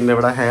 പിന്നെ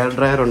ഇവിടെ ഹെയർ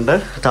ഡ്രയർ ഉണ്ട്,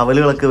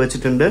 ടവലുകളൊക്കെ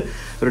വെച്ചിട്ടുണ്ട്,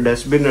 ഒരു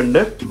ഡസ്റ്റ്ബിൻ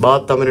ഉണ്ട്.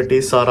 Baat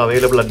amenities are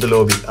available at the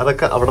lobby.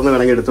 അതൊക്കെ അവിടെ നിന്ന്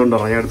വേണമെങ്കിൽ എടുത്തുകൊണ്ട്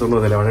വരണം. ഞാൻ എടുത്തുകൊണ്ട്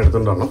വന്നില്ല, വേണമെങ്കിൽ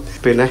എടുത്തുകൊണ്ട് വരണം.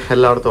 പിന്നെ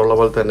എല്ലായിടത്തും ഉള്ള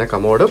പോലെ തന്നെ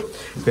കമോഡ്.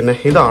 പിന്നെ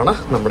ഇതാണ്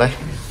നമ്മുടെ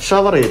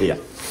ഷവർ ഏരിയ.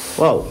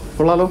 വാവ്,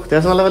 കൊള്ളാലോ,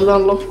 അത്യാവശ്യം നല്ല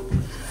വലുതാണല്ലോ.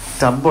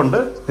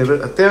 ടബുണ്ട്, ഇത്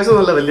അത്യാവശ്യം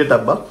നല്ല വലിയ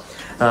ടബ്ബാണ്.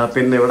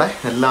 പിന്നെ ഇവിടെ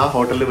എല്ലാ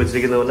ഹോട്ടലിലും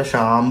വെച്ചിരിക്കുന്ന പോലെ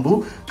ഷാംപൂ,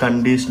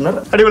 കണ്ടീഷണർ.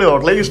 അടിപൊളി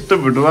ഹോട്ടൽ, എനിക്ക്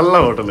ഇഷ്ടപ്പെട്ടു. നല്ല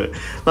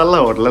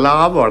ഹോട്ടൽ,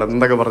 ലാഭമാണ്.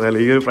 എന്തൊക്കെ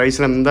പറഞ്ഞാലും ഈ ഒരു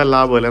പ്രൈസിന് എന്താ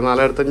ലാഭമല്ലേ.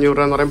 4500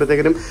 രൂപ എന്ന്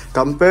പറയുമ്പോഴത്തേക്കും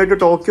കമ്പയർഡ് ടു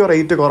ടോക്കിയോ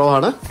റേറ്റ്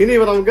കുറവാണ്. ഇനി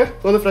ഇവിടെ നമുക്ക്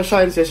ഒന്ന് ഫ്രഷ്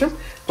ആയതിനു ശേഷം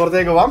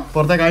പുറത്തേക്ക് പോവാം.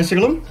 പുറത്തെ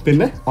കാഴ്ചകളും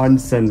പിന്നെ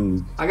ഓൺസെൻ.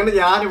 അങ്ങനെ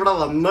ഞാനിവിടെ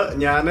വന്ന്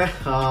ഞാൻ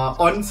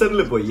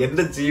ഓൺസെനിൽ പോയി.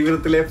 എന്റെ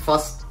ജീവിതത്തിലെ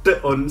ഫസ്റ്റ്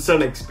ഓൺസൺ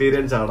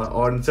എക്സ്പീരിയൻസ് ആണ്.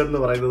 ഓൺസൺ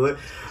എന്ന് പറയുന്നത്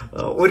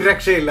ഒരു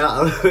രക്ഷയില്ല.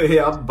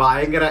 ഞാൻ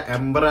ഭയങ്കര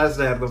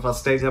എംബറാസ്ഡ് ആയിരുന്നു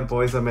ഫസ്റ്റ് ടൈം ഞാൻ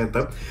പോയ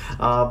സമയത്ത്.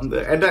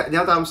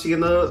 ഞാൻ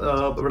താമസിക്കുന്നത്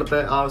ഇവിടുത്തെ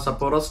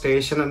സപ്പോറോ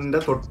സ്റ്റേഷനിന്റെ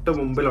തൊട്ട്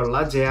മുമ്പിലുള്ള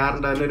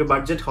JRന്റെ തന്നെ ഒരു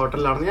ബഡ്ജറ്റ്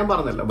ഹോട്ടലിലാണ്. ഞാൻ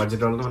പറഞ്ഞല്ലോ,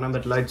 ബഡ്ജറ്റ് ഹോട്ടൽ എന്ന് പറയാൻ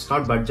പറ്റില്ല, ഇറ്റ്സ്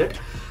നോട്ട് ബഡ്ജറ്റ്.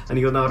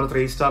 എനിക്ക് തോന്നുന്നു അവരുടെ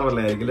 3 സ്റ്റാർ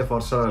വല്ലതായിരിക്കും,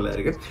 4 സ്റ്റാർ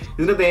വല്ലതായിരിക്കും.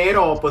 ഇതിന്റെ നേരെ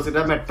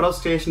ഓപ്പോസിറ്റ് മെട്രോ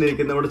സ്റ്റേഷൻ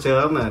ഇരിക്കുന്നതോട്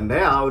ചേർന്ന് തന്നെ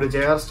ആ ഒരു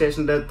JR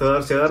സ്റ്റേഷന്റെ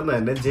ചേർന്ന്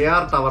തന്നെ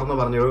JR ടവർ എന്ന്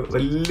പറഞ്ഞ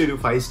വലിയൊരു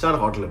 5 സ്റ്റാർ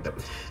ഹോട്ടലുണ്ട്.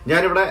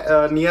 ഞാനിവിടെ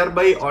നിയർ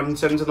ബൈ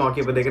ഓൺസെൻസ്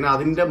നോക്കിയപ്പോഴത്തേക്കിന്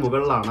അതിന്റെ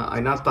മുകളിലാണ്,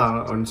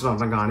 അതിനകത്താണ് ഓൺസൺ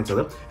ഒരെണ്ണം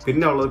കാണിച്ചത്.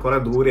 പിന്നെ ഉള്ളത് കുറെ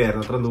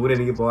ദൂരെയായിരുന്നു. അത്ര ദൂരെ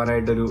എനിക്ക്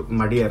പോകാനായിട്ടൊരു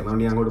മടിയായിരുന്നു,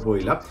 അതുകൊണ്ട് ഞാൻ അങ്ങോട്ട്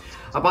പോയില്ല.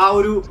 അപ്പൊ ആ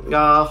ഒരു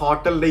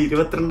ഹോട്ടലിന്റെ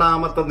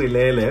 22ാമത്തെ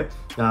നിലയില്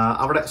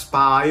അവിടെ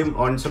സ്പായും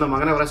ഓൺസണും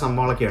അങ്ങനെ കുറെ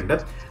സംഭവങ്ങളൊക്കെ ഉണ്ട്.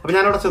 അപ്പൊ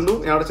ഞാൻ അവിടെ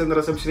ചെന്ന്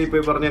റിസപ്ഷനിൽ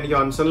പോയി പറഞ്ഞു എനിക്ക്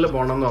ഓൺസണിൽ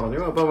പോകണം എന്ന് പറഞ്ഞു.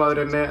 അപ്പൊ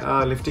അവരെന്നെ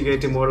ലിഫ്റ്റ്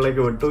കയറ്റി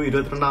മുകളിലേക്ക് വിട്ടു.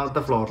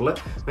 22ാമത്തെ ഫ്ലോറിൽ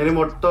അതിന്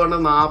മൊത്തം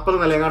 40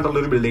 നിലയെങ്ങാണ്ടുള്ള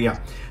ഒരു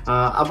ബിൽഡിംഗാണ്.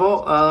 അപ്പോ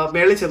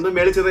മേളിൽ ചെന്ന്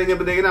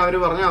കഴിഞ്ഞപ്പോഴത്തേക്കും അവർ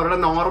പറഞ്ഞു അവരുടെ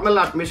നോർമൽ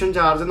അഡ്മിഷൻ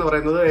ചാർജ് എന്ന്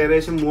പറയുന്നത്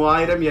ഏകദേശം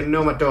 3000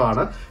 യെന്നോ മറ്റോ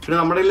ആണ്. പിന്നെ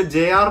നമ്മുടെ കയ്യിൽ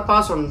JR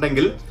പാസ്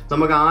ഉണ്ടെങ്കിൽ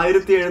നമുക്ക്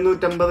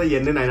 1750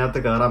 യെന്നിന് അതിനകത്ത്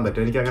കയറാൻ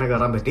പറ്റും. എനിക്ക് അങ്ങനെ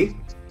കയറാൻ പറ്റി.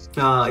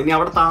 ഇനി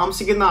അവിടെ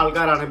താമസിക്കുന്ന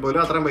ആൾക്കാരാണെങ്കിൽ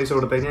പോലും അത്രയും പൈസ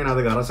കൊടുത്തു കഴിഞ്ഞാൽ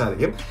അതിനകത്ത് കയറാൻ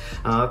സാധിക്കും.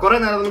 കുറെ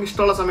നേരം നമുക്ക്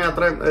ഇഷ്ടമുള്ള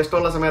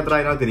സമയത്ത്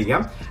അതിനകത്ത്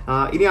ഇരിക്കാം.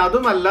 ഇനി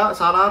അതുമല്ല,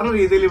 സാധാരണ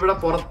രീതിയിൽ ഇവിടെ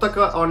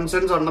പുറത്തൊക്കെ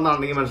ഓൺസെൻസ് ഉണ്ടെന്നാണ്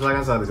എനിക്ക്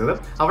മനസ്സിലാക്കാൻ സാധിച്ചത്.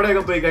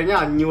 അവിടെയൊക്കെ പോയി കഴിഞ്ഞാൽ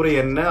 500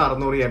 യെന്ന്,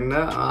 600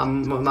 യെന്ന്,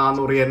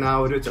 400 യെന്ന്, ആ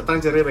ഒരു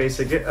ചെറിയ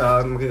പൈസയ്ക്ക്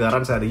നമുക്ക്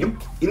കയറാൻ സാധിക്കും.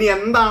 ഇനി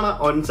എന്താണ്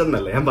ഓൺസെൻ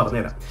എന്നല്ലേ ഞാൻ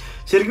പറഞ്ഞുതരാം.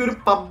 ശരിക്കും ഒരു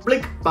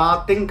പബ്ലിക്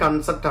ബാത്തിങ്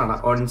കൺസെപ്റ്റ് ആണ്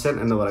ഓൺസെൻ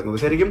എന്ന് പറയുന്നത്.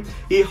 ശരിക്കും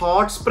ഈ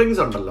ഹോട്ട് സ്പ്രിങ്സ്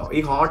ഉണ്ടല്ലോ, ഈ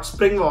ഹോട്ട്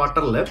സ്പ്രിംഗ്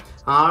വാട്ടറിൽ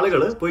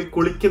ആളുകൾ പോയി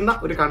കുളിക്കുന്ന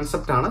ഒരു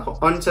കൺസെപ്റ്റ് ആണ്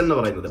ഓൺസെൻ എന്ന്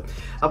പറയുന്നത്.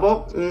 അപ്പോൾ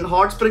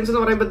ഹോട്ട് സ്പ്രിങ്സ്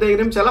എന്ന്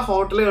പറയുമ്പോഴത്തേക്കും ചില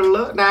ഹോട്ടലുകളിൽ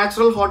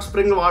നാച്ചുറൽ ഹോട്ട്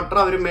സ്പ്രിംഗ് വാട്ടർ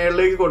അവർ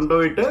മേളിലേക്ക്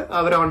കൊണ്ടുപോയിട്ട്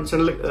അവർ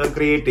ഓൺസെനിൽ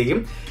ക്രിയേറ്റ്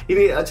ചെയ്യും.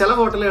 ഇനി ചില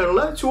ഹോട്ടലുകളിൽ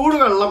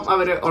ചൂടുവെള്ളം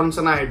അവർ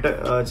ഓൺസനായിട്ട്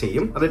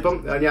ചെയ്യും. അതിപ്പം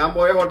ഞാൻ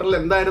പോയ ഹോട്ടലിൽ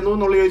എന്തായിരുന്നു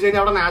എന്നുള്ള ചോദിച്ചു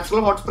കഴിഞ്ഞാൽ അവിടെ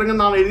നാച്ചുറൽ ഹോട്ട് സ്പ്രിംഗ്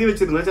എന്നാണ് എഴുതി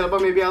വെച്ചിരുന്നത്.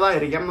 ചിലപ്പോൾ മേ ബി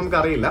അതായിരിക്കാം,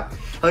 നമുക്കറിയില്ല.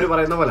 അവർ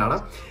പറയുന്ന പോലെയാണ്.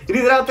 ഇനി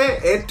ഇതിനകത്തെ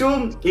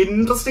ഏറ്റവും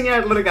ഇൻട്രസ്റ്റിംഗ്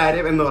ആയിട്ടുള്ള ഒരു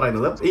കാര്യം എന്ന്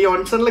പറയുന്നത് ഈ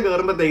ഓൺസണിൽ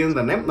കയറുമ്പോഴത്തേക്കും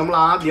തന്നെ നമ്മൾ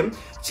ആദ്യം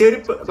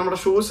ചെരുപ്പ്, നമ്മുടെ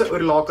ഷൂസ്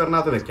ഒരു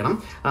ലോക്കറിനകത്ത് വെക്കണം.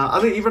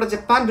 അത് ഇവിടെ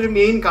ജപ്പാന്റെ ഒരു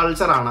മെയിൻ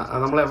കൾച്ചറാണ്.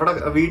 നമ്മൾ എവിടെ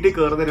വീട്ടിൽ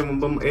കയറുന്നതിന്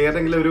മുമ്പും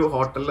ഏതെങ്കിലും ഒരു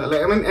ഹോട്ടലിൽ അല്ലെ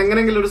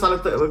എങ്ങനെയെങ്കിലും ഒരു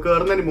സ്ഥലത്ത്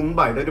കയറുന്നതിന്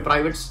മുമ്പായിട്ട്, ഒരു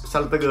പ്രൈവറ്റ്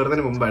സ്ഥലത്ത്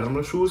കയറുന്നതിന് മുമ്പായിട്ട്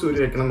നമ്മൾ ഷൂസ്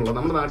ഊരി വെക്കണം എന്നുള്ളത്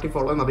നമ്മുടെ നാട്ടിൽ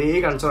ഫോളോ ചെയ്യുന്ന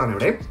അതേ കൾച്ചറാണ്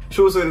ഇവിടെ.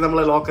 ഷൂസ് ഊരി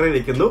നമ്മൾ ലോക്കറിൽ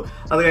വെക്കുന്നു.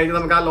 അത് കഴിഞ്ഞ്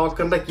നമുക്ക് ആ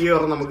ലോക്കറിന്റെ കീ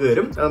ഓർന്ന് നമുക്ക്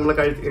വരും. അത് നമ്മൾ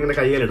ഇങ്ങനെ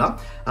കയ്യിലിടാം.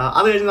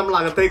 അത് കഴിഞ്ഞ് നമ്മൾ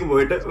അകത്തേക്ക്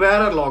പോയിട്ട്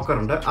വേറെ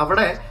ലോക്കറുണ്ട്.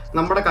 അവിടെ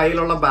നമ്മുടെ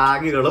കയ്യിലുള്ള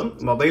ബാഗുകളും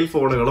മൊബൈൽ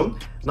ഫോണുകളും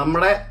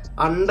നമ്മുടെ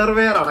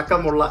അണ്ടർവെയർ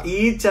അടക്കമുള്ള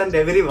ഈച്ച് ആൻഡ്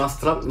എവരി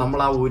വസ്ത്രം നമ്മൾ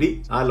ആ ഊരി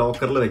ആ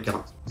ലോക്കറിൽ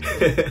വെക്കണം.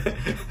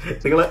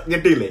 നിങ്ങൾ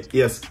ഞെട്ടിയില്ലേ?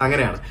 യെസ്,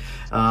 അങ്ങനെയാണ്.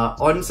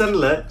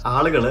 ഓൺസണില്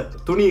ആളുകള്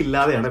തുണി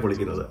ഇല്ലാതെയാണ്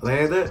കുളിക്കുന്നത്.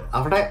 അതായത്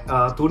അവിടെ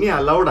തുണി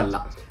അലൗഡ് അല്ല.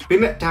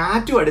 പിന്നെ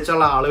ടാറ്റു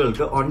അടിച്ചുള്ള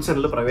ആളുകൾക്ക്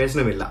ഓൺസണിൽ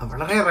പ്രവേശനമില്ല.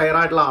 വളരെ റെയർ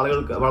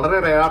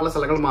ആയിട്ടുള്ള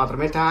സ്ഥലങ്ങൾ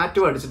മാത്രമേ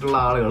ടാറ്റു അടിച്ചിട്ടുള്ള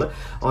ആളുകൾ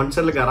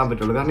ഓൺസണിൽ കയറാൻ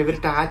പറ്റുള്ളൂ. കാരണം ഇവർ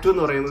ടാറ്റു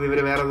എന്ന് പറയുന്നത് ഇവർ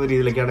വേറെ ഒരു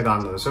രീതിയിലേക്കാണ്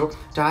കാണുന്നത്. സോ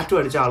ടാറ്റു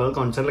അടിച്ച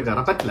ആളുകൾക്ക് ഓൺസണിൽ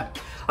കയറാൻ പറ്റില്ല.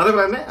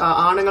 അതേപോലെ തന്നെ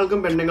ആണുങ്ങൾക്കും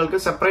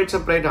പെണ്ണുങ്ങൾക്കും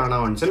സെപ്പറേറ്റ് ആണ്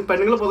ഓൺസൺ.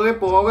 പെണ്ണുങ്ങൾ പൊതുവെ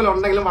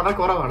പോകലുണ്ടെങ്കിലും വളരെ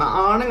കുറവാണ്.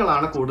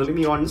 ആണുങ്ങളാണ് കൂടുതലും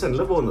ഈ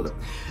ഓൺസണിൽ പോകുന്നത്.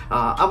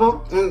 അപ്പോൾ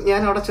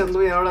ഞാൻ അവിടെ ചെന്നു.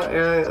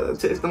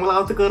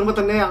 നമ്മളകത്ത് കയറുമ്പോൾ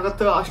തന്നെ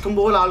അകത്ത്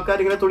ഇഷ്ടംപോലെ ആൾക്കാർ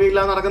ഇങ്ങനെ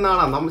തുണിയില്ലാതെ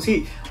നടക്കുന്നതാണ്.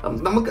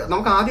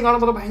 നമുക്ക് ആദ്യം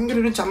കാണുമ്പോൾ ഭയങ്കര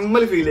ഒരു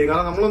ചമ്മൽ ഫീൽ ചെയ്യും.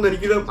 കാരണം നമ്മളൊന്നും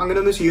ഒരിക്കലും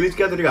അങ്ങനെയൊന്നും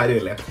ശീലിക്കാത്തൊരു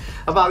കാര്യമല്ലേ.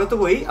 അപ്പൊ അകത്ത്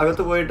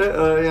പോയിട്ട്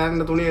ഞാൻ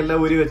എന്റെ തുണിയെല്ലാം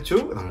ഊരി വെച്ചു.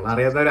 നമ്മൾ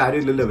അറിയാത്തവരാരും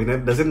ഇല്ലല്ലോ, പിന്നെ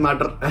ഡസൻ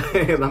മാറ്റർ.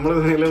 നമ്മൾ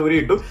തുണിയെല്ലാം ഊരി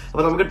ഇട്ടു.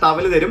 അപ്പൊ നമുക്ക്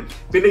ടവൽ തരും.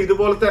 പിന്നെ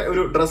ഇതുപോലത്തെ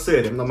ഒരു ഡ്രസ്സ്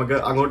തരും. നമുക്ക്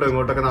അങ്ങോട്ടും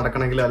ഇങ്ങോട്ടൊക്കെ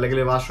നടക്കണമെങ്കിലോ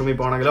അല്ലെങ്കിൽ വാഷ്റൂമിൽ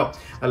പോകണമെങ്കിലോ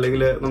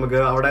അല്ലെങ്കിൽ നമുക്ക്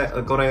അവിടെ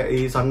കുറെ ഈ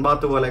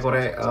സൺബാത്ത് പോലെ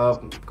കുറെ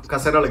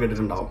കസേരകൾ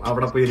കിട്ടിയിട്ടുണ്ടാവും.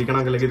 അവിടെ പോയി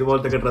ഇരിക്കണമെങ്കിൽ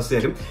ഇതുപോലത്തെ ഡ്രസ്സ്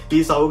തരും.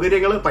 ഈ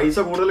സൗകര്യങ്ങൾ പൈസ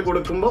കൂടുതൽ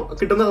കൊടുക്കുമ്പോൾ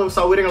കിട്ടുന്ന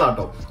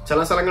സൗകര്യങ്ങളാട്ടോ. ചില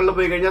സ്ഥലങ്ങളിൽ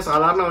പോയി കഴിഞ്ഞാൽ,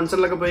 സാധാരണ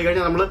ഓൺസണിലൊക്കെ പോയി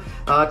കഴിഞ്ഞാൽ നമ്മൾ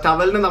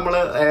ടവലിന് നമ്മൾ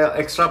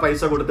എക്സ്ട്രാ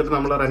പൈസ കൊടുത്തിട്ട്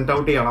നമ്മൾ റെന്റ്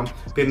ഔട്ട് ചെയ്യണം.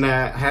 പിന്നെ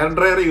ഹെയർ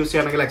ഡ്രയർ യൂസ്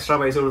ചെയ്യണമെങ്കിൽ എക്സ്ട്രാ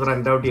പൈസ കൊടുത്ത്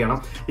റെന്റ് ഔട്ട് ചെയ്യണം.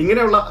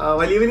 ഇങ്ങനെയുള്ള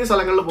വലിയ വലിയ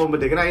സ്ഥലങ്ങളിൽ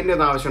പോകുമ്പോഴത്തേക്കും അതിന്റെ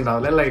ഒന്നും ആവശ്യം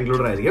ഉണ്ടാവില്ല, എല്ലാം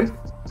ഇൻക്ലൂഡഡ് ആയിരിക്കും.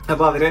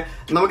 അപ്പൊ അതിന്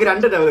നമുക്ക്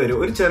 2 ടവൽ വരും,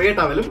 ഒരു ചെറിയ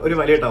ടവലും ഒരു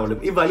വലിയ ടവലും.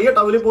 ഈ വലിയ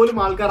ടവല് പോലും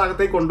ആൾക്കാർ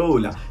അകത്തേക്ക്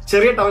കൊണ്ടുപോകില്ല,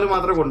 ചെറിയ ടവൽ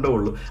മാത്രമേ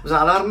കൊണ്ടുപോകുള്ളൂ.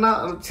 സാധാരണ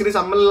ഇച്ചിരി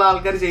ചമ്മലുള്ള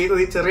ആൾക്കാർ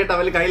ചെയ്യുന്നത് ഈ ചെറിയ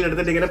ടവൽ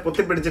കയ്യിലെടുത്തിട്ട് ഇങ്ങനെ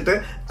പൊത്തിപ്പിടിച്ചിട്ട്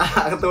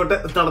അകത്തോട്ട്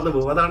നടന്നു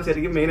പോകും. അതാണ്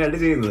ശരിക്കും മെയിൻ ആയിട്ട്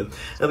ചെയ്യുന്നത്.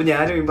 അപ്പൊ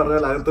ഞാനും ഈ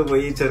പറഞ്ഞാൽ അകത്ത്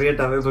പോയി ചെറിയ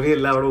ടവൽ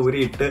തുണിയെല്ലാം അവിടെ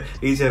ഊരിയിട്ട്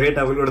ഈ ചെറിയ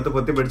ടവൽ കൊടുത്ത്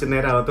പൊത്തിപ്പിടിച്ച്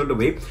നേരെ അകത്തോട്ട്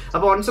പോയി.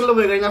 അപ്പൊ ഓൺസണിൽ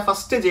പോയി കഴിഞ്ഞാൽ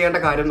ഫസ്റ്റ് ചെയ്യേണ്ട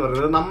കാര്യം എന്ന്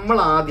പറയുന്നത്, നമ്മൾ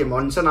ആദ്യം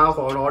ഓൺസൺ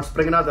ഹോട്ട്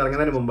സ്പ്രിങ്ങിനകത്ത്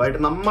ഇറങ്ങുന്നതിന് മുമ്പായിട്ട്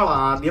നമ്മൾ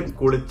ആദ്യം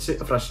കുളിച്ച്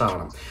ഫ്രഷ്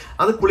ആവണം.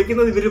 അത്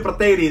കുളിക്കുന്നത് ഇവര്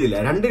പ്രത്യേക രീതിയില്ല,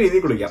 2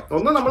 രീതിയിൽ കുളിക്കാം.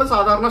 ഒന്ന്, നമ്മൾ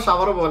സാധാരണ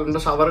ഷവർ പോലുള്ള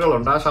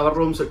ഷവറുകളുണ്ട്, ആ ഷവർ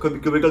റൂംസ്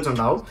ക്യൂബിക്കിൾസ്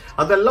ഉണ്ടാവും,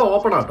 അതെല്ലാം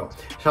ഓപ്പൺ ആട്ടോ.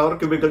 ഷവർ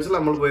ക്യൂബിക്കിൾസിൽ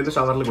നമ്മൾ പോയി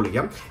ഷവറിൽ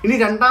കുളിക്കാം. ഇനി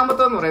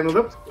രണ്ടാമത്തെന്ന് പറയുന്നത്,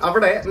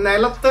 അവിടെ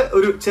നിലത്ത്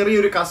ഒരു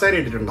ചെറിയൊരു കസേര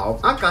ഇട്ടിട്ടുണ്ടാവും.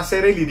 ആ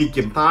കസേരയിൽ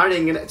ഇരിക്കും. താഴെ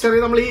ഇങ്ങനെ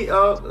ചെറിയ നമ്മൾ ഈ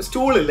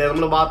സ്റ്റൂളില്ലേ,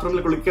 നമ്മൾ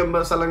ബാത്റൂമിൽ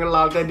കുളിക്കുമ്പോൾ സ്ഥലങ്ങളിൽ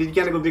ആൾക്കാർ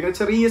ഇരിക്കാനൊക്കെ ഉപയോഗിക്കുന്ന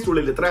ചെറിയ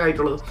സ്റ്റൂളില്ല, ഇത്ര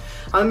ഹൈറ്റുള്ളത്,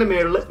 അതിന്റെ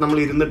മേളിൽ നമ്മൾ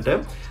ഇരുന്നിട്ട്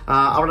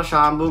അവിടെ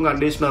ഷാമ്പുവും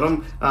കണ്ടീഷണറും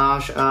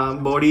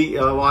ബോഡി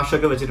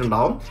വാഷൊക്കെ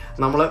വെച്ചിട്ടുണ്ടാവും.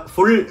 നമ്മൾ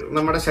ഫുൾ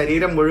നമ്മുടെ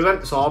ശരീരം മുഴുവൻ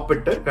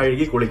സോപ്പിട്ട്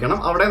കഴുകി കുളിക്കണം.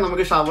 അവിടെ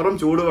നമുക്ക് ഷവറും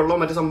ചൂടുവെള്ളവും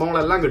മറ്റു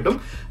സംഭവങ്ങളെല്ലാം കിട്ടും.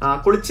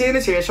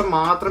 കുളിച്ചതിന് ശേഷം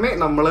മാത്രമേ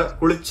നമ്മൾ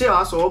കുളിച്ച് ആ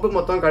സോപ്പ്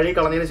മൊത്തം കഴുകി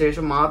കളഞ്ഞതിന്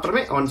ശേഷം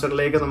മാത്രമേ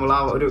ഓൺസണിലേക്ക് നമ്മൾ ആ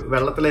ഒരു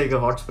വെള്ളത്തിലേക്ക്,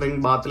 ഹോട്ട് സ്പ്രിംഗ്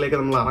ബാത്തിലേക്ക്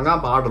നമ്മൾ ഇറങ്ങാൻ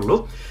പാടുള്ളൂ.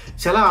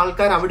 ചില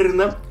ആൾക്കാർ അവിടെ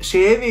ഇരുന്ന്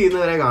ഷേവ്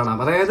ചെയ്യുന്നവരെ കാണാം.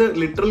 അതായത്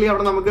ലിറ്ററലി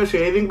അവിടെ നമുക്ക്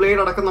ഷേവിംഗ്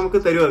ബ്ലേഡ് അടക്കം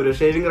നമുക്ക് തരും അവർ,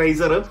 ഷേവിംഗ്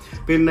റൈസർ,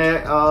 പിന്നെ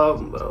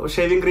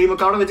ഷേവിംഗ് ക്രീം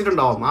ഒക്കെ അവിടെ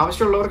വെച്ചിട്ടുണ്ടാവും.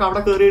 ആവശ്യമുള്ളവർക്ക്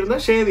അവിടെ കയറി ഇരുന്ന്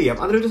ഷേവ് ചെയ്യാം.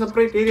 അതിനൊരു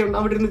സെപ്പറേറ്റ് ഏരിയ ഉണ്ട്,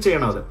 അവിടെ ഇരുന്ന്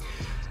ചെയ്യണം അത്.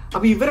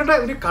 അപ്പൊ ഇവരുടെ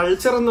ഒരു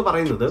കൾച്ചർ എന്ന്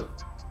പറയുന്നത്,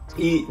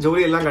 ഈ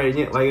ജോലിയെല്ലാം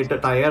കഴിഞ്ഞ് വൈകിട്ട്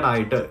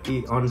ടയേർഡായിട്ട് ഈ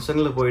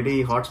ഓൺസണിൽ പോയിട്ട് ഈ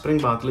ഹോട്ട്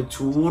സ്പ്രിംഗ് ബാത്തിൽ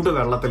ചൂട്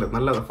വെള്ളത്തിൽ,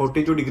 നല്ല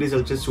 42 ഡിഗ്രി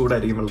സെൽഷ്യസ്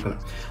ചൂടായിരിക്കും വെള്ളത്തിന്,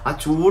 ആ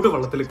ചൂട്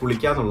വെള്ളത്തിൽ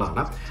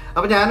കുളിക്കാന്നുള്ളതാണ്.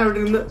 അപ്പൊ ഞാൻ അവിടെ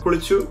നിന്ന്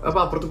കുളിച്ചു. അപ്പൊ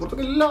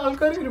അപ്പുറത്തും എല്ലാ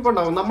ആൾക്കാരും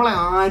ഇരിപ്പുണ്ടാവും. നമ്മളെ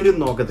ആരും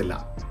നോക്കത്തില്ല,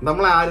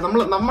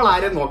 നമ്മൾ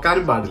ആരെയും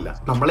നോക്കാനും പാടില്ല.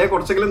 നമ്മളെ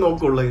കുറച്ചെങ്കിലും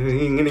നോക്കുള്ളൂ,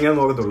 ഇങ്ങനെ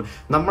നോക്കത്തുള്ളൂ.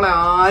 നമ്മളെ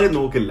ആരും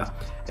നോക്കില്ല.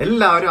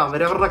 എല്ലാവരും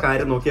അവരവരുടെ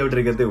കാര്യം നോക്കി അവിടെ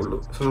ഇരിക്കത്തേ ഉള്ളൂ.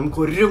 സോ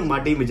നമുക്കൊരു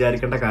മടിയും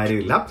വിചാരിക്കേണ്ട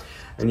കാര്യമില്ല.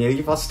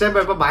 എനിക്ക് ഫസ്റ്റ് ടൈം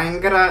പോയപ്പോൾ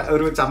ഭയങ്കര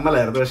ഒരു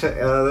ചമ്മലായിരുന്നു. പക്ഷെ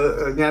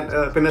ഞാൻ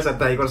പിന്നെ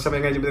സെറ്റായി, കുറച്ച്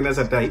സമയം കഴിഞ്ഞപ്പോൾ പിന്നെ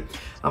സെറ്റായി.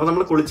 അപ്പൊ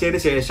നമ്മൾ കുളിച്ചതിന്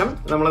ശേഷം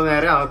നമ്മൾ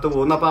നേരെ അകത്ത്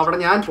പോകുന്നു. അപ്പൊ അവിടെ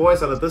ഞാൻ പോയ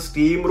സ്ഥലത്ത്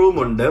സ്റ്റീം റൂം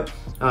ഉണ്ട്,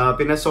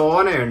 പിന്നെ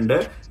സോനയുണ്ട്,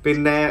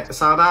 പിന്നെ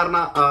സാധാരണ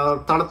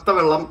തണുത്ത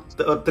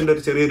വെള്ളത്തിന്റെ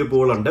ഒരു ചെറിയൊരു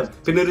പൂളുണ്ട്,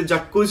 പിന്നെ ഒരു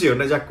ജക്കൂസി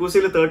ഉണ്ട്.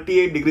 ജക്കൂസിയിൽ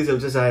 38 ഡിഗ്രി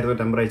സെൽഷ്യസ് ആയിരുന്നു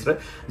ടെമ്പറേച്ചർ.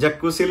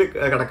 ജക്കൂസിയിൽ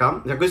കിടക്കാം.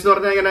 ജക്കൂസി എന്ന്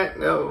പറഞ്ഞാൽ ഇങ്ങനെ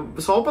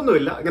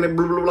സോപ്പൊന്നുമില്ല, ഇങ്ങനെ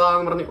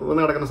ബ്ലുബ്ലാന്ന് പറഞ്ഞ്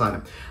ഒന്ന് കിടക്കുന്ന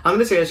സാധനം.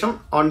 അതിനുശേഷം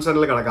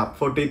ഓൺസണിൽ കിടക്കാം.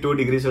 42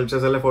 ഡിഗ്രി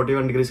സെൽഷ്യസ് അല്ലെ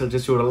 41 ഡിഗ്രി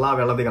സെൽഷ്യസ് ചൂടുള്ള ആ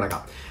വെള്ളത്തിൽ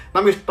കിടക്കാം.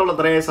 നമുക്ക് ഇഷ്ടമുള്ള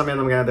അത്രയും സമയം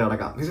നമുക്ക് അതിനകത്ത്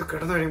കിടക്കാം. ഇത്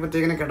കിടന്ന്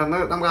കഴിയുമ്പോഴത്തേക്കിനെ കിടന്ന്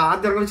നമുക്ക്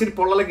ആദ്യം ഇറങ്ങുമ്പോൾ ഇച്ചിരി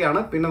പൊള്ളലൊക്കെയാണ്,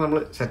 പിന്നെ നമ്മൾ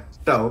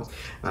സെറ്റാവും.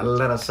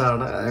 നല്ല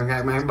രസമാണ്,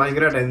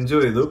 ഭയങ്കരമായിട്ട്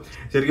എൻജോയ് ചെയ്തു.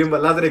 ശരിക്കും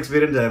വല്ലാത്തൊരു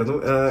എക്സ്പീരിയൻസ് ആയിരുന്നു.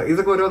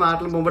 ഇതൊക്കെ ഓരോ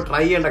നാട്ടിൽ പോകുമ്പോൾ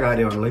ട്രൈ ചെയ്യേണ്ട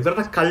കാര്യമാണല്ലോ.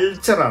 ഇവരുടെ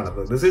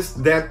കൾച്ചറാണത്. This is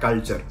there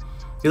culture.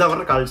 ഇത്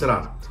അവരുടെ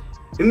കൾച്ചറാണ്.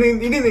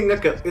 ഇനി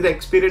നിങ്ങൾക്ക് ഇത്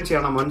എക്സ്പീരിയൻസ്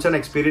ചെയ്യണം, ഓൺസൺ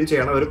എക്സ്പീരിയൻസ്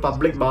ചെയ്യണം. ഒരു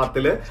പബ്ലിക് ബാത്ത്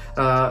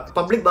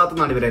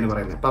എന്നാണ് ഇവരതിന്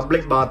പറയുന്നത്.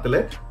 പബ്ലിക് ബാത്തിൽ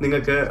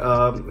നിങ്ങൾക്ക്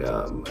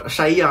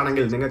ഷൈ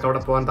ആണെങ്കിൽ, നിങ്ങൾക്ക്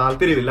അവിടെ പോകാൻ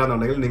താല്പര്യമില്ല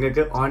എന്നുണ്ടെങ്കിൽ,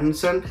 നിങ്ങൾക്ക്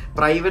ഓൺസൺ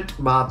പ്രൈവറ്റ്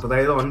ബാത്ത്,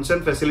 അതായത്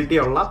ഓൺസൺ ഫെസിലിറ്റി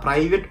ഉള്ള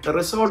പ്രൈവറ്റ്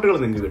റിസോർട്ടുകൾ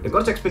നിങ്ങൾക്ക് കിട്ടും.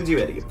 കുറച്ച് എക്സ്പെൻസീവ്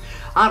ആയിരിക്കും.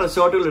 ആ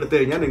റിസോർട്ടുകൾ എടുത്തു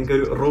കഴിഞ്ഞാൽ നിങ്ങൾക്ക്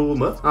ഒരു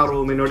റൂം, ആ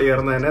റൂമിനോട്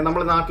ചേർന്ന് തന്നെ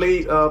നമ്മുടെ നാട്ടിലെ ഈ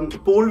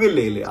പൂൾ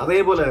വില്ലയില്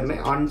അതേപോലെ തന്നെ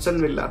ഓൺസൺ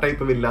വില്ല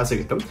ടൈപ്പ് വില്ലാസ്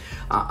കിട്ടും.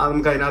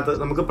 നമുക്ക് അതിനകത്ത്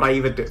നമുക്ക്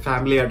പ്രൈവറ്റ്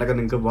ഫാമിലി ആയിട്ടൊക്കെ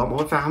നിങ്ങൾക്ക്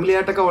പോകാം. ഫാമിലി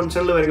ആയിട്ടൊക്കെ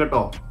ഓൺസണിൽ വരും കേട്ടോ.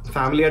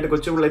 ഫാമിലി ആയിട്ട്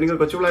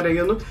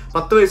കൊച്ചുപിള്ളേരൊക്കെ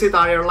 10 വയസ്സിൽ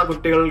താഴെയുള്ള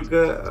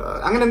കുട്ടികൾക്ക്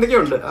അങ്ങനെ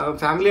എന്തൊക്കെയുണ്ട്.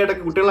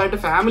 കുട്ടികളായിട്ട്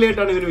ഫാമിലി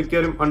ആയിട്ടാണ് ഇവർ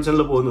മിക്കവരും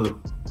ഓൺസണിൽ പോകുന്നത്.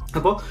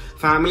 അപ്പോൾ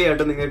ഫാമിലി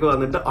ആയിട്ട് നിങ്ങൾക്ക്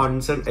വന്നിട്ട്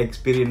ഓൺസൺ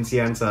എക്സ്പീരിയൻസ്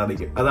ചെയ്യാൻ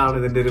സാധിക്കും. അതാണ്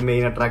ഇതിന്റെ ഒരു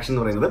മെയിൻ അട്രാക്ഷൻ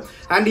എന്ന് പറയുന്നത്.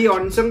 ആൻഡ് ഈ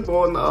ഓൺസൺ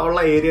ഉള്ള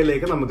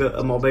ഏരിയയിലേക്ക് നമുക്ക്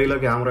മൊബൈലോ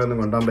ക്യാമറയോ ഒന്നും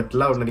കൊണ്ടുപോകാൻ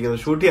പറ്റില്ല, അതുകൊണ്ട് എനിക്കത്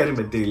ഷൂട്ട് ചെയ്യാനും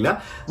പറ്റിയില്ല.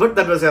 But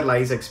that was A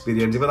nice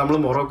experience. ഇപ്പൊ നമ്മൾ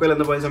മൊറോക്കോയിൽ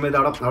എന്ന് പോയ സമയത്ത്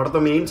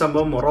അവിടുത്തെ മെയിൻ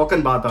സംഭവം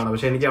മൊറോക്കൻ ബാത്താണ്.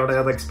 പക്ഷെ എനിക്ക് അവിടെ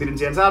അത്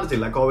എക്സ്പീരിയൻസ് ചെയ്യാൻ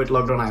സാധിച്ചില്ല, കോവിഡ്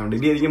ലോക്ക്ഡൌൺ ആയതുകൊണ്ട്.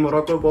 ഇനി എനിക്ക്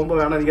മൊറോക്കോ പോകുമ്പോൾ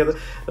വേണം എനിക്കത്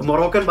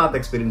മൊറോക്കൻ ബാത്ത്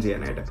എക്സ്പീരിയൻസ്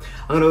ചെയ്യാനായിട്ട്.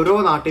 അങ്ങനെ ഓരോ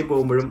നാട്ടിൽ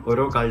പോകുമ്പോഴും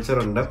ഓരോ കൾച്ചർ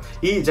ഉണ്ട്.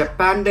 ഈ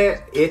ജപ്പാന്റെ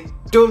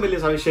ഏറ്റവും വലിയ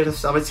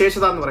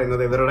സവിശേഷത എന്ന്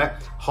പറയുന്നത് ഇവരുടെ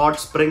ഹോട്ട്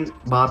സ്പ്രിംഗ്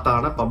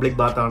ബാത്താണ്, പബ്ലിക്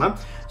ബാത്താണ്.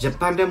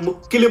 ജപ്പാന്റെ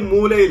മുക്കിലും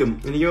മൂലയിലും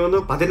എനിക്ക് തോന്നുന്നു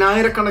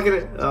 10,000 കണക്കിന്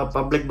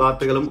പബ്ലിക്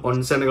ബാത്തുകളും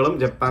ഒൺസനുകളും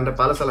ജപ്പാന്റെ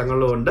പല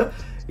സ്ഥലങ്ങളിലും ഉണ്ട്.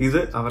 ഇത്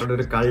അവരുടെ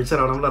ഒരു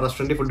കൾച്ചറാണ്. നമ്മുടെ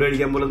റെസ്റ്റോറൻറ്റിൽ ഫുഡ്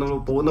കഴിക്കാൻ പോലും നമ്മൾ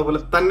പോകുന്ന പോലെ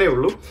തന്നെ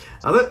ഉള്ളൂ.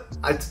 അത്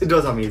ഇറ്റ്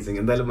വാസ് അമേസിങ്.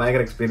 എന്തായാലും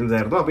ഭയങ്കര എക്സ്പീരിയൻസ്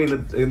ആയിരുന്നു. അപ്പോൾ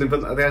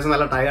ഇന്നിപ്പം അത്യാവശ്യം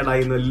നല്ല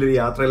ടയർഡായി, വലിയൊരു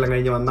യാത്രയെല്ലാം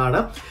കഴിഞ്ഞ്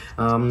വന്നാണ്.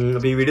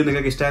 അപ്പോൾ ഈ വീഡിയോ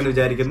നിങ്ങൾക്ക് ഇഷ്ടമായെന്ന്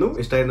വിചാരിക്കുന്നു.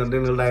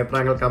 ഇഷ്ടമായെന്നുണ്ടെങ്കിൽ നിങ്ങളുടെ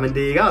അഭിപ്രായങ്ങൾ കമന്റ്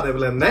ചെയ്യുക.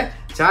 അതേപോലെ തന്നെ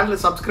ചാനൽ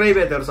സബ്സ്ക്രൈബ്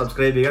ചെയ്യാത്തവർ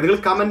സബ്സ്ക്രൈബ് ചെയ്യുക. നിങ്ങൾ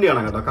കമന്റ്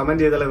ചെയ്യണം കേട്ടോ.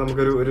 കമന്റ് ചെയ്താലേ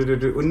നമുക്കൊരു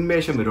ഒരു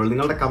ഉന്മേഷം വരുള്ളൂ.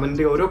 നിങ്ങളുടെ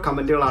കമന്റ്, ഓരോ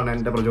കമന്റുകളാണ്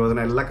എൻ്റെ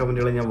പ്രചോദനം. എല്ലാ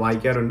കമന്റുകളും ഞാൻ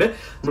വായിക്കാറുണ്ട്.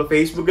 നമ്മൾ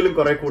ഫേസ്ബുക്കിലും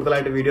കുറെ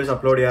കൂടുതലായിട്ട് വീഡിയോസ്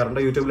അപ്ലോഡ് ചെയ്യാറുണ്ട്.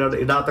 യൂട്യൂബിൽ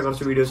ഇടാത്ത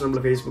കുറച്ച് വീഡിയോസ്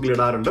നമ്മൾ ഫേസ്ബുക്കിൽ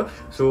ഇടാറുണ്ട്.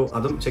 സോ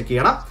അതും ചെക്ക്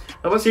ചെയ്യണം.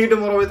 അപ്പോൾ see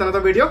tomorrow with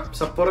another video.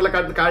 സപ്പോറയിലെ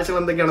കാഴ്ചകൾ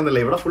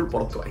എന്തൊക്കെയാണെന്നല്ലേ, ഇവിടെ ഫുൾ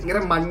പുറത്തു ഭയങ്കര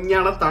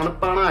മഞ്ഞാണ്,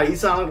 തണുപ്പാണ്,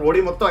 ഐസാണ്,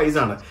 റോഡിൽ മൊത്തം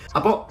ഐസാണ്.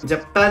 അപ്പോൾ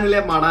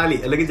ജപ്പാനിലെ മണാലി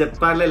അല്ലെങ്കിൽ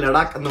ജപ്പാനിലെ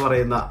ലഡാക്ക് എന്ന്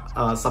പറയുന്ന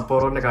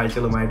സപ്പോറോന്റെ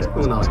കാഴ്ചകളുമായിട്ട്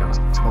നാളെ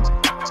കാണാം.